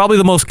 probably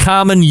the most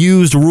common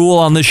used rule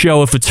on this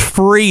show. If it's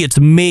free, it's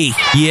me.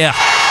 Yeah,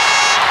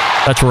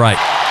 that's right.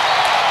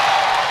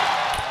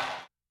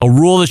 A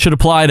rule that should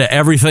apply to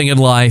everything in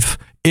life.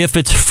 If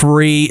it's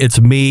free, it's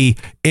me.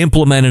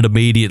 Implement it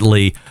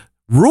immediately.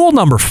 Rule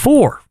number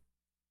 4,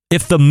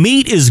 if the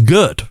meat is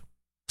good,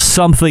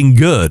 something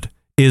good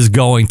is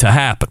going to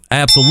happen.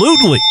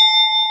 Absolutely.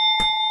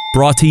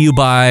 Brought to you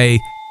by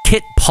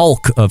Kit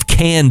Polk of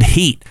Canned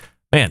Heat.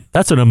 Man,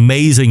 that's an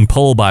amazing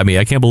pull by me.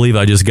 I can't believe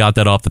I just got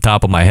that off the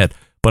top of my head.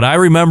 But I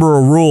remember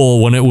a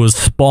rule when it was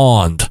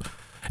spawned.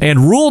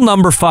 And rule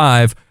number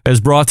 5 is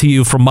brought to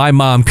you from my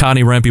mom,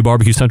 Connie Rempe,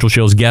 Barbecue Central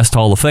Show's guest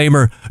Hall of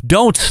Famer.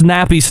 Don't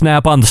snappy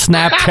snap on the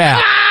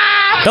Snapchat.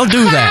 Don't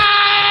do that.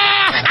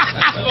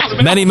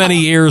 Many, many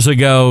years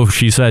ago,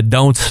 she said,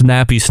 don't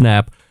snappy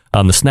snap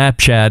on the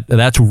Snapchat.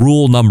 That's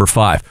rule number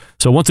 5.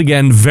 So once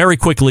again, very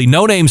quickly,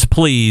 no names,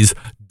 please.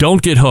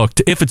 Don't get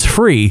hooked. If it's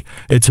free,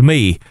 it's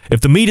me.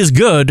 If the meat is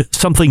good,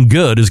 something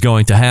good is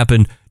going to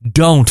happen.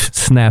 Don't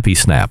snappy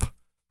snap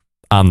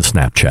on the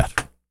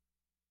Snapchat.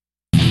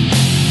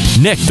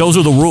 Nick, those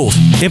are the rules.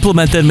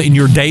 Implement them in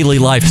your daily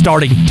life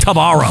starting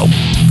tomorrow,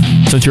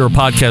 since you're a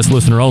podcast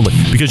listener only,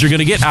 because you're going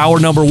to get hour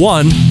number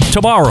 1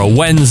 tomorrow,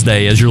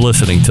 Wednesday, as you're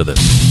listening to this.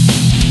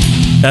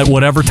 At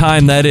whatever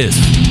time that is,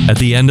 at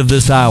the end of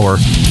this hour,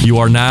 you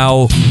are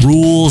now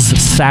rules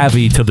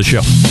savvy to the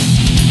show.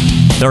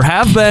 There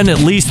have been at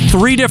least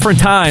 3 different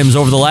times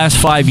over the last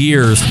 5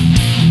 years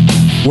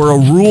where a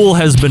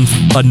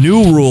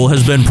new rule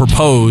has been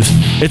proposed.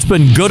 It's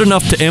been good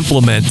enough to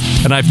implement,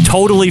 and I've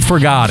totally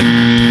forgot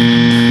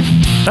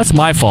it. That's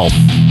my fault.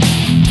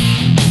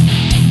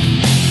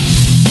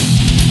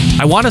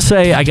 I want to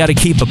say I got to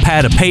keep a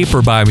pad of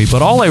paper by me,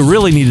 but all I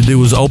really need to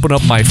do is open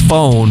up my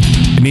phone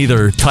and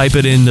either type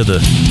it into the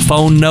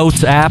phone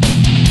notes app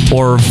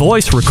or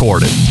voice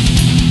record it.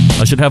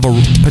 I should have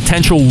a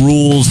potential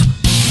rules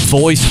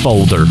voice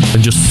folder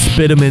and just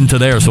spit them into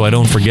there so I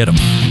don't forget them.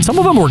 Some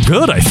of them were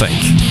good, I think.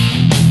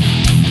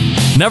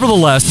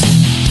 Nevertheless,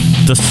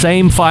 the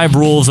same 5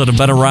 rules that have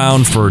been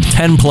around for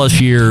 10 plus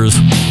years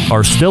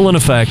are still in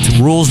effect.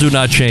 Rules do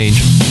not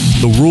change.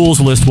 The rules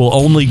list will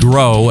only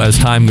grow as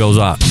time goes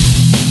on.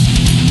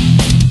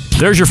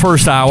 There's your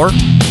first hour.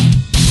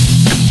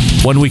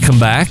 When we come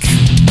back,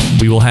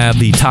 we will have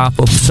the top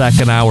of the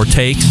second hour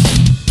takes.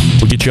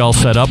 We'll get you all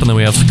set up, and then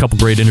we have a couple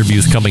great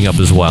interviews coming up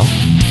as well.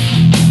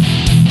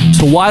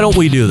 So why don't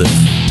we do this?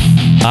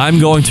 I'm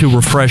going to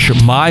refresh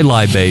my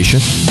libation.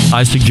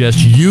 I suggest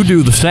you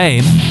do the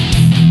same.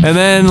 And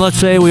then let's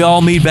say we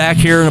all meet back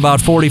here in about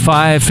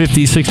 45,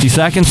 50, 60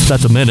 seconds.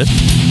 That's a minute.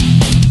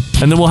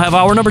 And then we'll have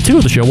hour number 2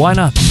 of the show. Why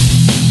not?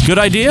 Good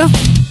idea?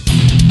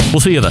 We'll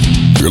see you then.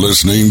 You're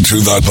listening to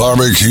the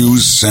Barbecue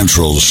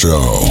Central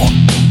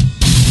Show.